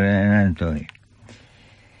de polenantoj.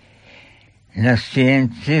 La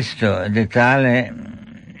sciencisto detale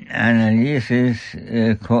analizis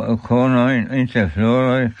konojn inter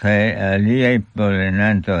floroj kaj aliaj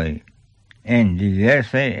polenantoj en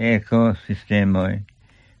diversaj ekosistemoj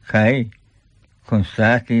kaj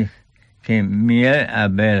konstatis, ke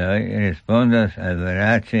mielabeloj respondas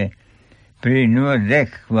averaĝe pri nur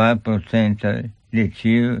 10% de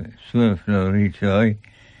ĉiuj surfloriĝoj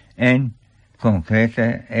en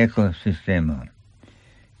konkreta ekosistemo.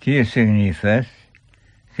 Tio signifas,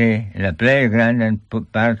 que la plej grandan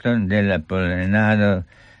parton de la polenado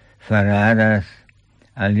faradas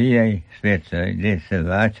aliaj specoj de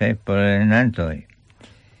sovaĝaj polenantoj.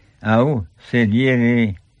 Aŭ, se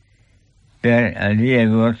diri per aliaj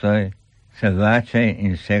vortoj, salvaĉaj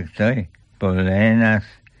insektoj polenas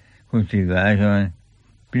kultivaĵon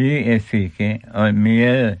pli efike ol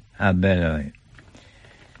mielabeloj.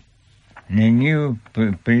 Neniu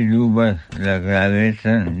pridubas la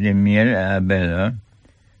gravecon de mielabelo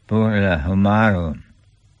por la homaro,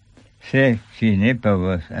 se ci ne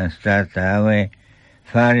povas anstataŭe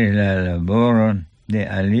fari la laboron de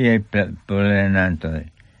aliaj polenantoj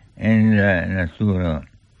en la naturo.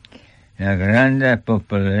 La granda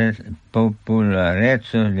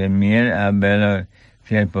populareco de mielabeloj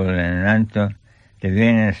kiel polenanto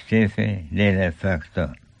devenas ĉefe de la fakto,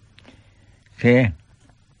 ke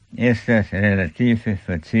estas relative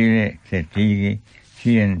facile certigi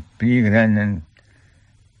ĝian pli grandan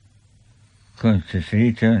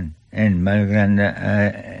koncentriĝon en malgranda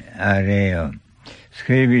areo,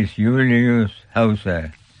 skribis Julius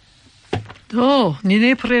Hauser. Do, ni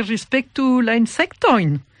nepre respektu la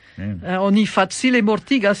insektojn. Oni facile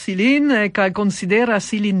mortigas ilin kaj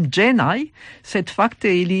konsideras ilin ĝenaj, sed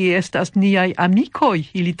fakte ili estas niaj amikoj,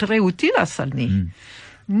 ili tre utilas al ni.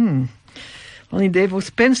 Oni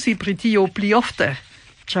devus pensi pri tio pli ofte,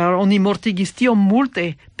 ĉar oni mortigis tiom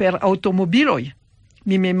multe per automobiloj.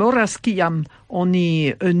 Mi memoras kiam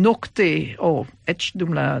oni nokte, eĉ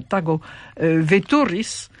dum la tago,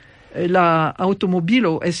 veturis, la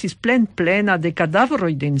automobilo estis plena de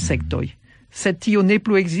kadavroj de insektoj. Sed tio ne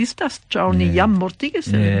plu ekzistas, ĉar ni jam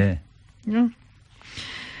mortigis.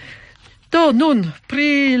 Do, nun,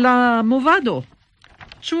 pri la movado.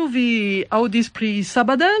 Ĉu vi aŭdis pri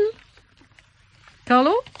Sabadell?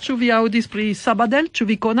 Carlo, ĉu vi aŭdis pri Sabadell? Ĉu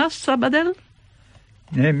vi konas Sabadell?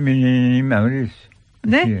 Ne, mi aŭdis.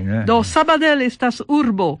 Ne? Do, Sabadell estas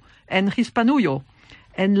urbo en Hispanujo,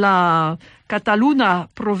 en la Cataluna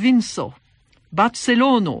provinco,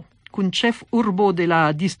 Barcelono, kun ĉef urbo de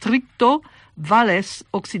la distrikto Valles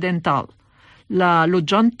Occidental. La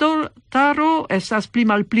loĝantaro estas pli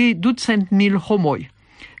malpli 200,000 homoj.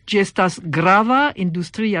 Ĝi estas grava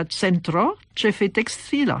industria centro, ĉefe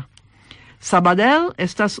tekstila. Sabadell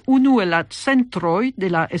estas unu el la centroj de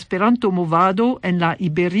la Esperanto-movado en la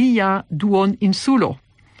Iberia duoninsulo.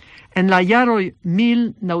 En la jaroj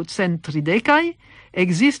 1930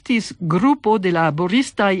 existis grupo de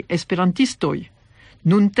laboristaj esperantistoj.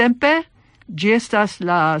 Nuntempe ĝi estas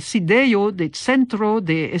la sidejo de Centro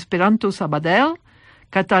de Esperanto Sabadell,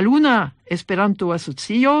 Kataluna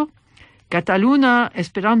Esperanto-Asocio, Kataluna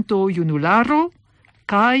Esperanto-Junularo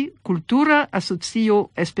kaj Kultura Asocio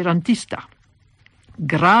Esperantista.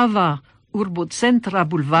 Grava urbocentra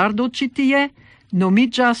bulvardo ĉi tie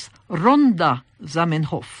nomiĝas Ronda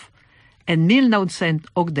Zamenhof. En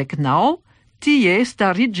 1989 tie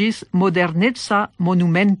stariĝis moderneca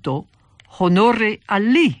monumento honore al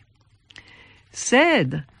li.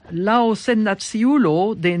 Sed laŭ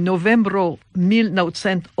sennaciulo de novembro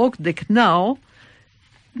 1989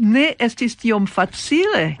 ne estis tiom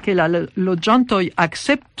facile ke la loĝantoj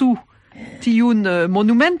akceptu tiun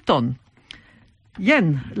monumenton.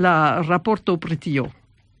 Jen la raporto pri tio.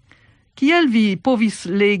 Kiel vi povis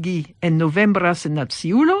legi en novembra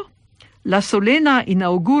sennaciulo, la solena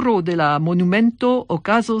inauguro de la monumento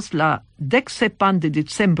okazos la 17 de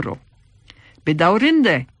decembro.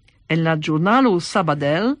 Bedaŭrinde, en la ĵurnalo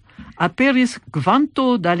Sabadell aperis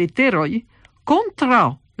kvanto da leteroj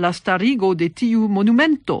kontraŭ la starigo de tiu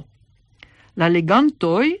monumento. La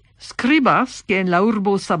legantoj skribas ke en la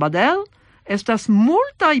urbo Sabadell estas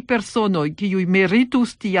multaj personoj kiuj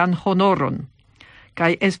meritus tian honoron,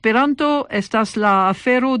 kaj Esperanto estas la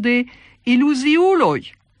afero de iluziuloj,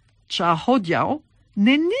 ĉar hodiaŭ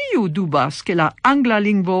neniu dubas ke la angla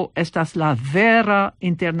lingvo estas la vera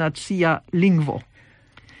internacia lingvo.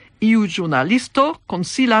 Iu ĵurnalisto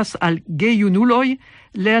konsilas al gejunuloj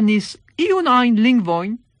lernis iun ajn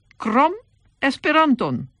lingvojn krom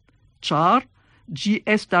Esperanton, ĉar ĝi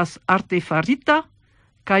estas artefarita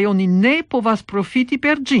kaj oni ne povas profiti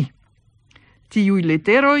per ĝi. Tiuj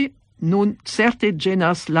leteroj nun certe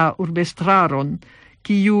ĝenas la urbestraron,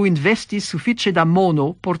 kiu investis sufiĉe da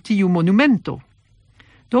mono por tiu monumento.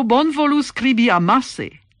 Do bonvolu skribi amase,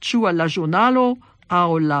 ĉu al la ĵurnalo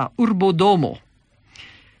aŭ la urbodomo.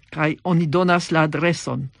 Kaj oni donas la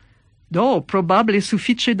adreson. Do, probable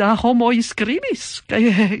sufiĉe da homoj skribis,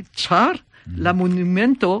 kaj ĉar la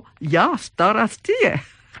monumento ja staras tie.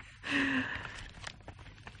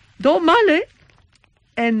 Do male,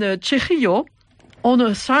 en Ĉeĥio, on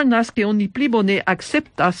ŝajnas ke oni pli bone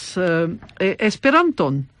akceptas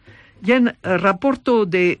Esperanton. Jen raporto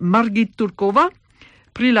de Margit Turkova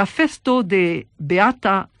pri la festo de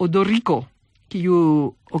Beata Odoriko,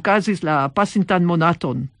 kiu okazis la pasintan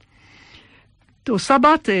monaton. Do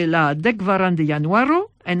sabate la 10 de januaro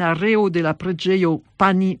en areo de la preĝejo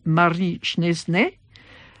Pani Marie Schnezne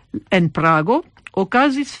en Prago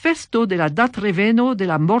okazis festo de la datreveno de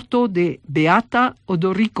la morto de Beata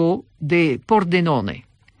Odorico de Pordenone.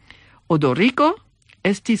 Odorico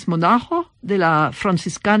estis monaĥo de la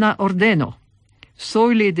franciscana ordeno.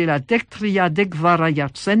 Soile de la 13-dekvara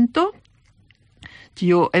jarcento,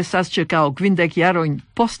 tio estas ĉirkaŭ 50 jarojn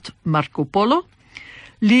post Marco Polo,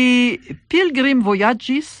 li pilgrim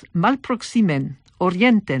vojaĝis malproksimen,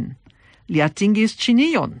 orienten. Li atingis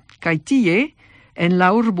Ĉinion, kaj tie, en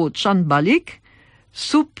la urbo Chanbalik,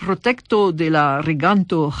 sub protekto de la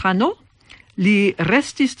reganto Hano, li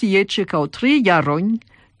restis tie ĉirkaŭ 3 jarojn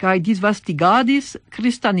kaj disvastigadis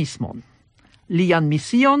kristanismon. Lian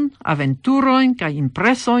mision, aventurojn kaj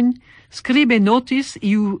impresojn skribe notis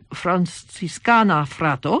iu franciscana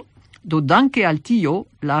frato, do danke al tio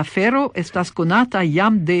la afero estas konata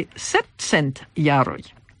jam de 700 jaroj.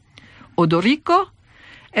 Odorico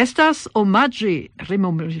estas omaĝe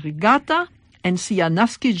rememorigata en sia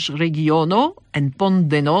naskiĝregiono en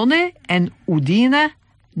Pordenone en Udine,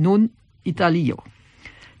 nun Italio.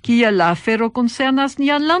 Kiel la afero koncernas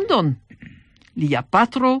nian landon? Lia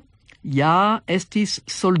patro ja estis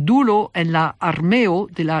soldulo en la armeo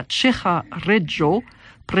de la ĉeĥa reĝo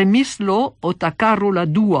Premislo Otakaro la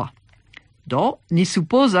dua. Do, ni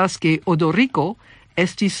supozas ke Odorico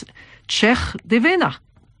estis ĉeĥ-devena.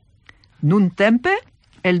 Nuntempe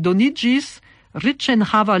eldoniĝis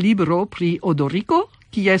riĉenhava libro pri Odorico,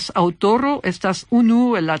 kies aŭtoro estas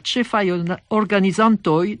unu el la ĉefaj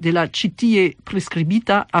organizantoj de la ĉi tie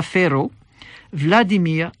priskribita afero,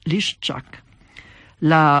 Vladimir Liŝĉak.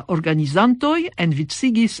 La organizantoj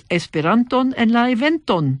envicigis Esperanton en la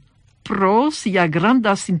eventon pro sia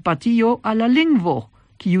granda simpatio al la lingvo,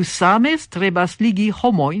 kiu same strebas ligi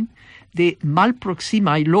homojn de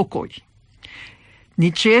malproksimaj lokoj. Ni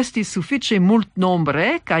ĉeestis sufiĉe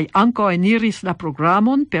multnombre kaj ankaŭ eniris la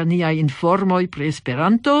programon per niaj informoj pri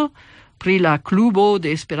Esperanto, pri la klubo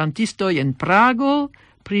de esperantistoj en Prago,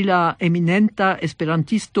 pri la eminenta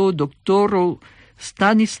esperantisto doktoro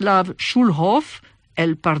Stanislav Šulhov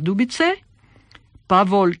el Pardubice.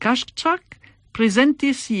 Pavol Kaŝčak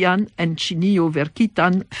prezentis sian en Ĉinio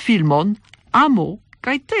verkitan filmon Amo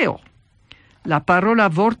kaj Teo. La parola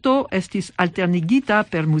vorto estis alternigita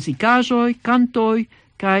per muzikaĵoj, kantoj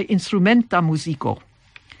kaj instrumenta muziko.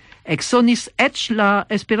 Eksonis eĉ la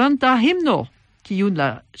esperanta himno, kiun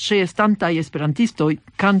la ĉeestantaj esperantistoj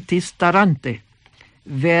kantis starante.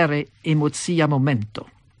 Vere emocia momento.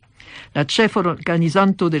 La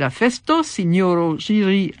ĉeforganizanto de la festo, Sinjoro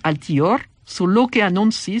Giri Altior, surloke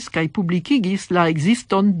anoncis kaj publikigis la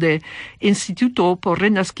ekziston de Instituto por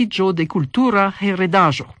renaskiĝo de kultura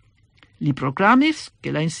heredaĵo. Li proklamis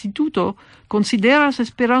ke la instituto konsideras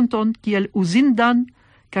Esperanton kiel uzindan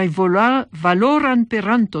kaj valoran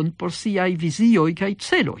peranton por siaj vizioj kaj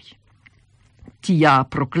celoj. Tia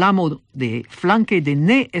proklamo de flanke de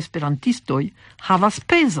ne-esperantistoj havas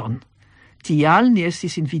pezon. Tial ni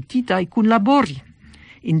estis invititaj kunlabori,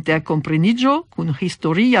 interkompreniĝo kun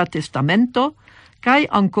historia testamento kaj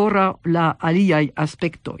ankoraŭ la aliaj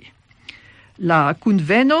aspektoj. La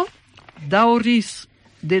kunveno daŭris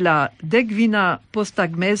de la 10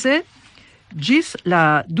 posttagmeze ĝis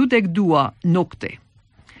la 22 nokte.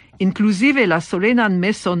 Inclusive la solenan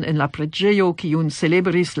meson en la preĝejo kiun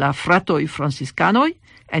celebris la fratoj franciskanoj,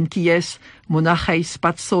 en kies monaĥaj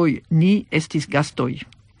spacoj ni estis gastoj.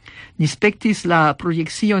 Ni spektis la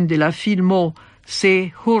projekcion de la filmo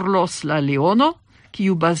Se hurlos la leono,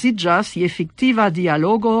 kiu baziĝas je fiktiva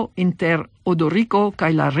dialogo inter Odorico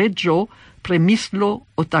kaj la reĝo Premislo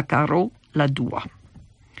Otakaro la dua.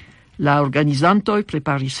 La organizantoj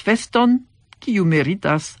preparis feston, kiu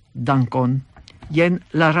meritas dankon. Jen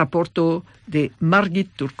la raporto de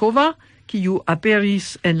Margit Turkova, kiu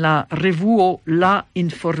aperis en la revuo La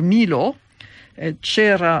Informilo,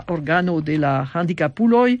 ĉera organo de la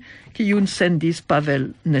handikapuloj, kiun sendis Pavel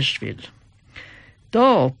Neŝvil.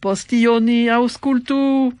 Do, post tio ni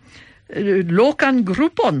aŭskultu lokan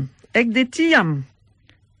grupon, ekde tiam,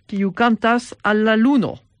 kiu kantas al la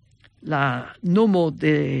luno. La nomo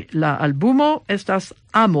de la albumo estas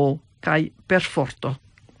Amo kaj Perforto.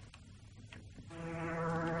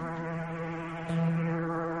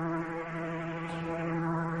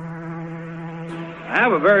 I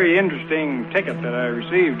have a very interesting ticket that I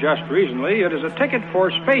received just recently. It is a ticket for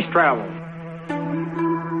space travel.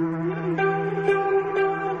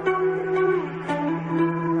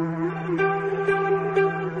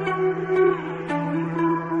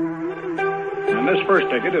 And this first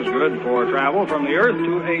ticket is good for travel from the Earth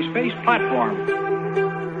to a space platform.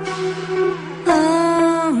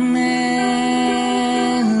 Amen.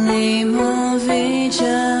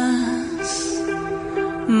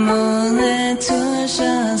 Mole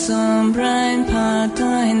tusha sombrain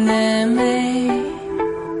patoi neme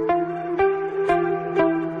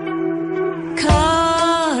Kareli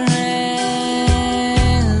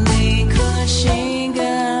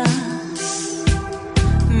kushigas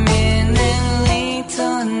Mineli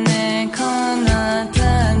tonne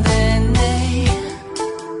konata dene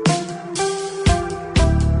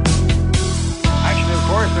Actually, of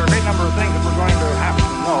course, there are a great number of things that we're going to have to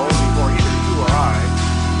know before either you or I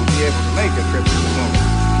will be able to make a trip to the moon.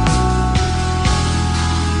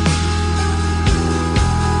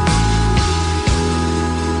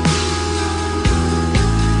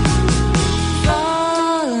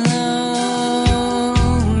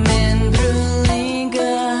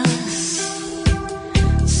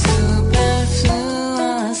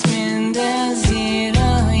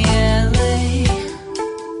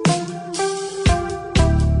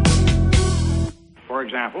 For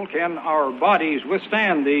example, can our bodies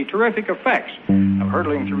withstand the terrific effects of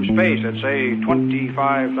hurtling through space at, say,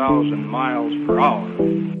 25,000 miles per hour?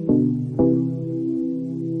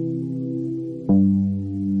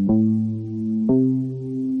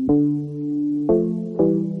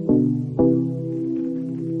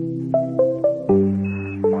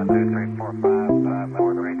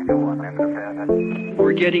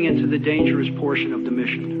 We're getting into the dangerous portion of the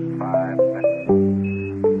mission. 5, 6,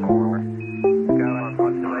 4, 7,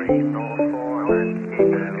 3, 4,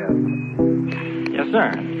 yes,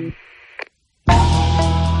 sir.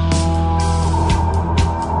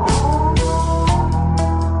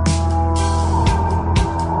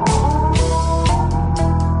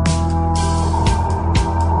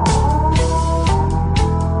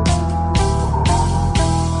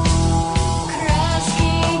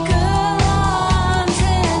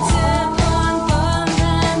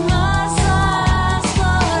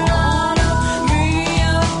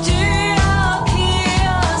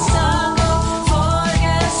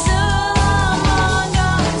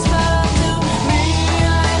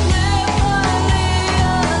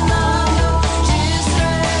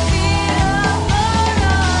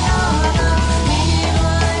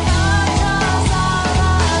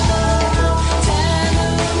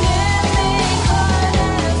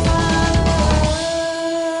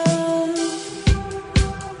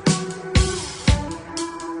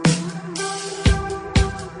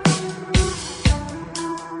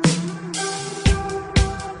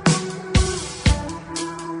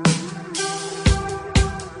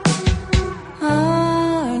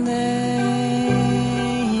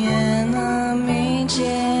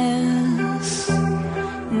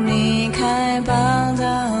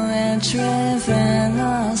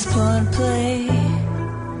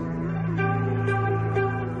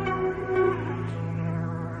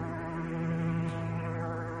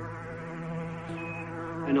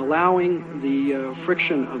 And allowing the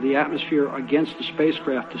friction of the atmosphere against the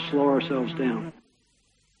spacecraft to slow ourselves down.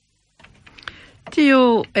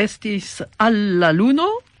 Tio estis Al la luno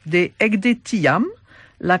de ekde tiam.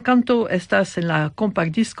 La canto estas en la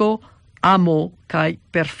compact disco Amo kaj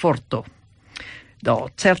perforto. Do,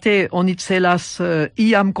 certe oni celas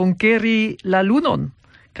iam konkeri la lunon,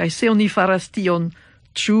 kaj se oni faras tion,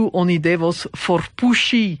 ĉu oni devos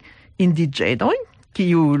forpuŝi indiĝenojn,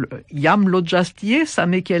 kiu jam loĝas tie,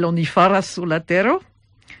 same kiel oni faras sur la tero?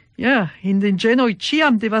 Ja, indiĝenoj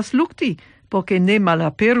ĉiam devas lukti, por ke ne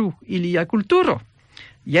malaperu ilia kulturo.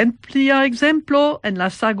 Jen plia exemplo en la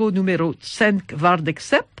sago numero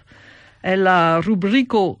 147, en la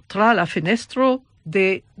rubrico Tra la fenestro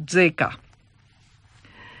de Zeka.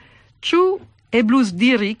 Ĉu eblus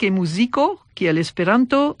diri ke muziko, kiel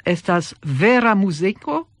Esperanto, estas vera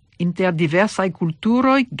muziko inter diversaj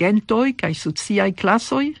kulturoj, gentoj kaj sociaj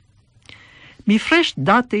klasoj? Mi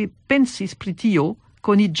freŝdate pensis pri tio,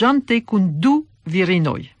 koniĝante kun du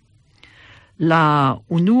virinoj. La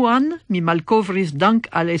unuan mi malkovris dank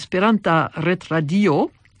al Esperanta retradio,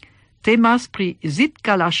 temas pri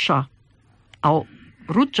Zitkalasha, aŭ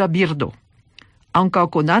ruĝa birdo, ankaŭ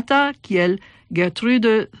konata kiel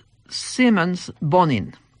Gertrude Simmons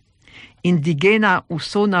Bonin, indigena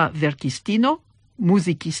usona verkistino,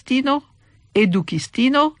 muzikistino,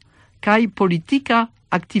 edukistino kaj politika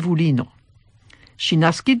aktivulino. Ŝi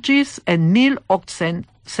naskiĝis en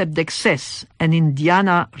 1876 en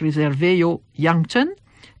indiana rezervejo Yankton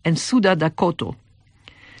en Suda Dakoto.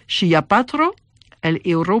 Ŝia patro, el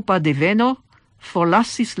Eŭropa deveno,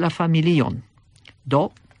 forlasis la familion.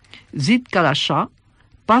 Do, Zitkalasha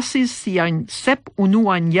pasis siajn 7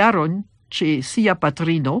 unuajn jarojn ĉe sia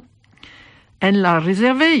patrino en la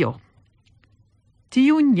rezervejo.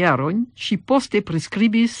 Tiujn jarojn ŝi poste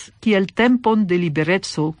priskribis kiel tempon de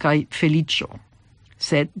libereco kaj feliĉo.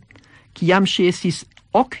 sed, kiam ŝi estis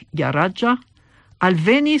ok-jaraĝa,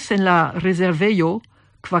 alvenis en la rezervejo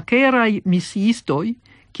kvakeraj misiistoj,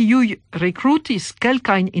 kiuj rekrutis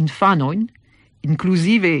kelkajn infanojn,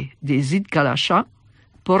 inclusive de Zitkalasha,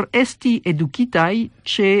 por esti edukitaj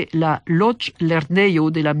ĉe la loĝ-lernejo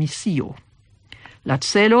de la misio. La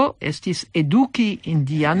celo estis eduki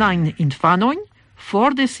indianajn infanojn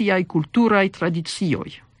for de siaj kulturaj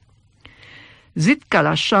tradicioj.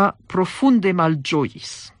 Zitkalasha profunde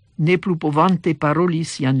malĝojis, ne plu povante paroli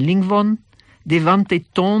sian lingvon, devante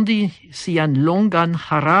tondi sian longan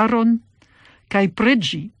hararon, kaj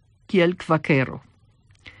preĝi kiel kvakero.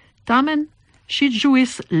 Tamen ŝi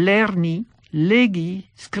ĝuis lerni, legi,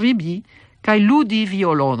 skribi kaj ludi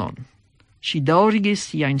violonon. Ŝi daŭrigis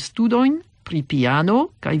siajn studojn pri piano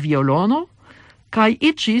kaj violono kaj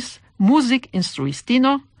iĝis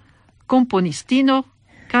muzikinstruistino, komponistino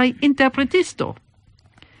kaj interpretisto.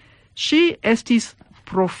 Ŝi estis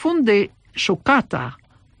profunde ŝokata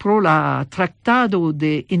pro la traktado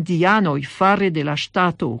de indianoj fare de la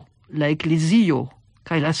ŝtato, la eklezio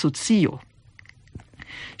kaj la socio.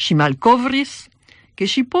 Ŝi malkovris, ke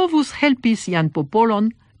ŝi povus helpi sian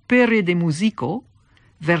popolon pere de muziko,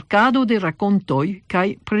 verkado de rakontoj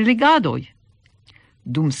kaj prelegadoj.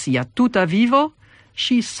 Dum sia tuta vivo,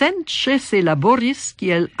 ŝi senĉese laboris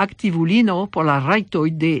kiel aktivulino por la rajtoj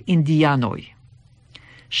de indianoj.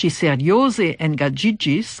 Ŝi serioze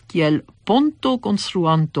engaĝiĝis kiel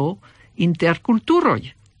ponto-konstruanto inter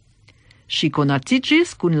kulturoj. Ŝi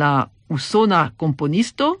konatiĝis kun la usona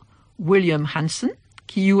komponisto William Hanson,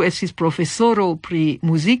 kiu estis profesoro pri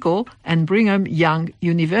muziko en Brigham Young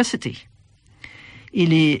University.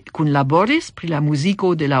 Ili kunlaboris pri la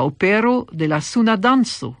muziko de la opero de la suna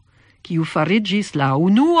danso, kiu fariĝis la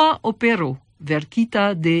unua opero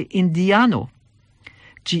verkita de indiano.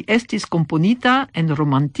 Ĝi estis komponita en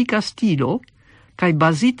romantika stilo kaj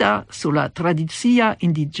bazita sur la tradicia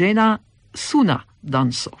indiĝena suna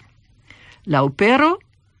danso. La opero,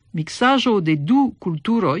 mixaĵo de du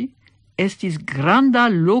kulturoj, estis granda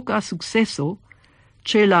loka sukceso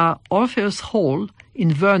ĉe la Orpheus Hall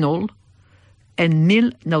in Vernal en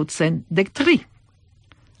 1913.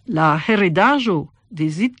 La heredaĵo de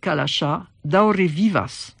Zitkalasha daŭre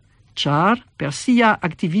vivas, ĉar per sia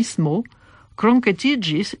aktivismo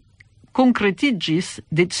konkretiĝis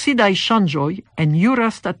decidaj ŝanĝoj en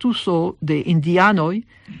jura statuso de indianoj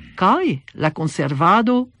kaj la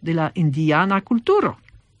konservado de la indiana kulturo.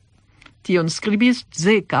 Tion skribis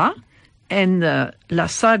Zeka en la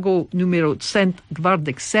sago numero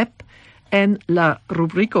 147 en la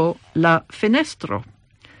rubriko La Fenestro.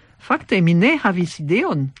 Fakte mi ne havis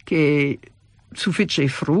ideon ke sufiĉe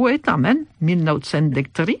frue, tamen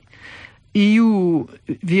 1913, iu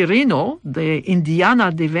virino de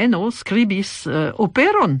indiana deveno skribis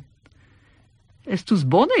operon. Estus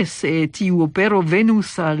bone se tiu opero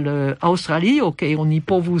venus al Aŭstralio, ke oni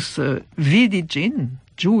povus vidi ĝin,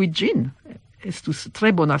 ĝui ĝin. Estus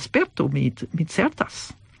tre bona sperto, mi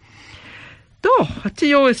certas. Do,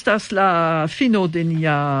 tio estas la fino de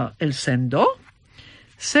nia elsendo.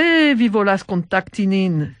 Se vi volas kontakti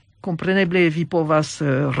nin, compreneble vi povas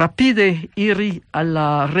rapide iri al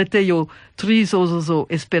la retejo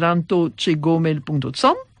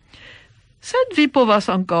trizozoesperanto@gmail.com, sed vi povas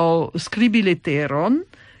ankaŭ skribi leteron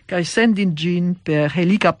kaj sendi ĝin per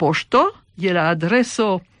helika poŝto je la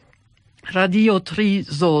adreso Radio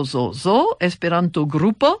Trizozozo Esperanto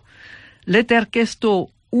Grupo, leterkesto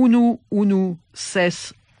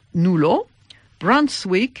 1160,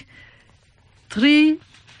 Brunswick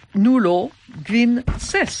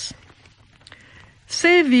 3056.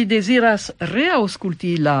 Se vi desiras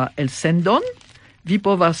reaŭskulti la elsendon, vi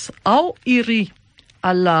povas aŭ iri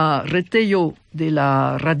al la retejo de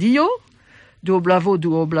la radio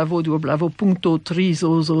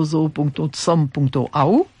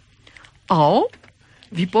www.trizozozo.com.au, aŭ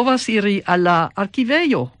vi povas iri al la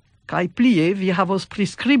arkivejo kaj plie vi havos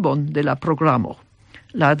priskribon de la programo.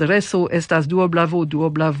 La adreso estas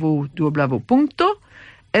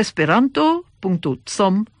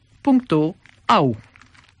www.esperanto.com.au.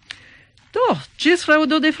 Do, ĝis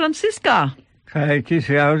raŭdo de Francisca. Kaj ĝis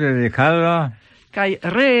raŭdo de Carlo. Kaj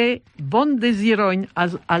ree bondezirojn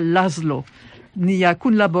al Laszlo, nia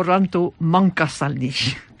kunlaboranto mankas al ni.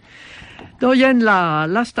 Do jen la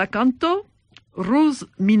lasta canto, Ruz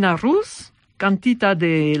Mina Ruz, cantita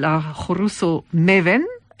de la choruso Meven,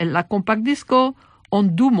 en la compactdisco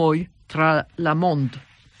Ondumoj tra la mond.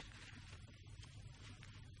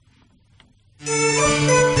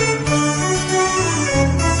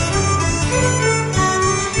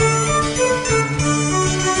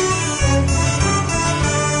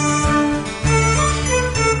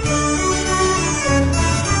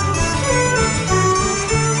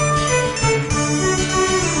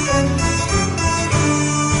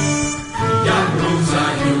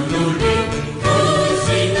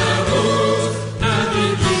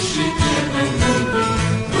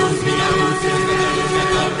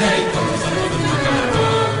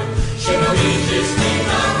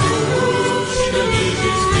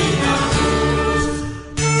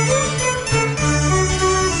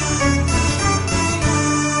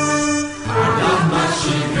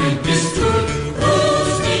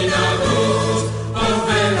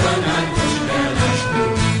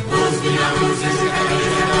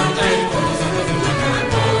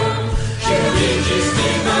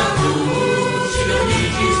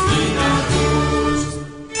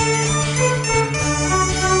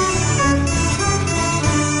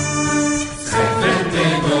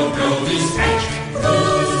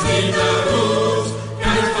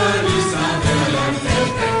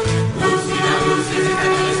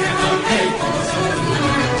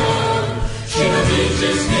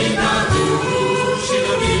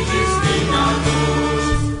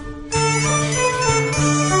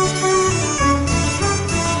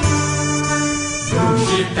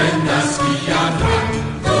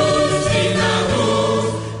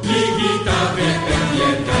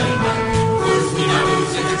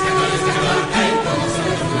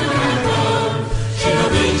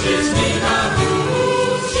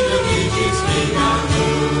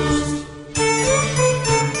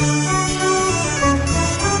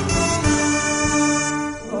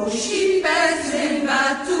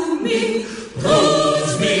 mi,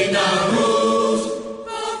 rus mi na rus.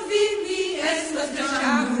 Povimi estas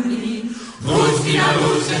speciali. Rus mi na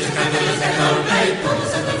rus, et candela sta calpei, por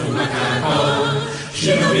santa fumacano.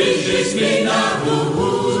 Shinomigis mi na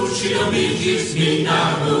rus, shinomigis mi na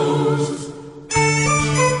rus.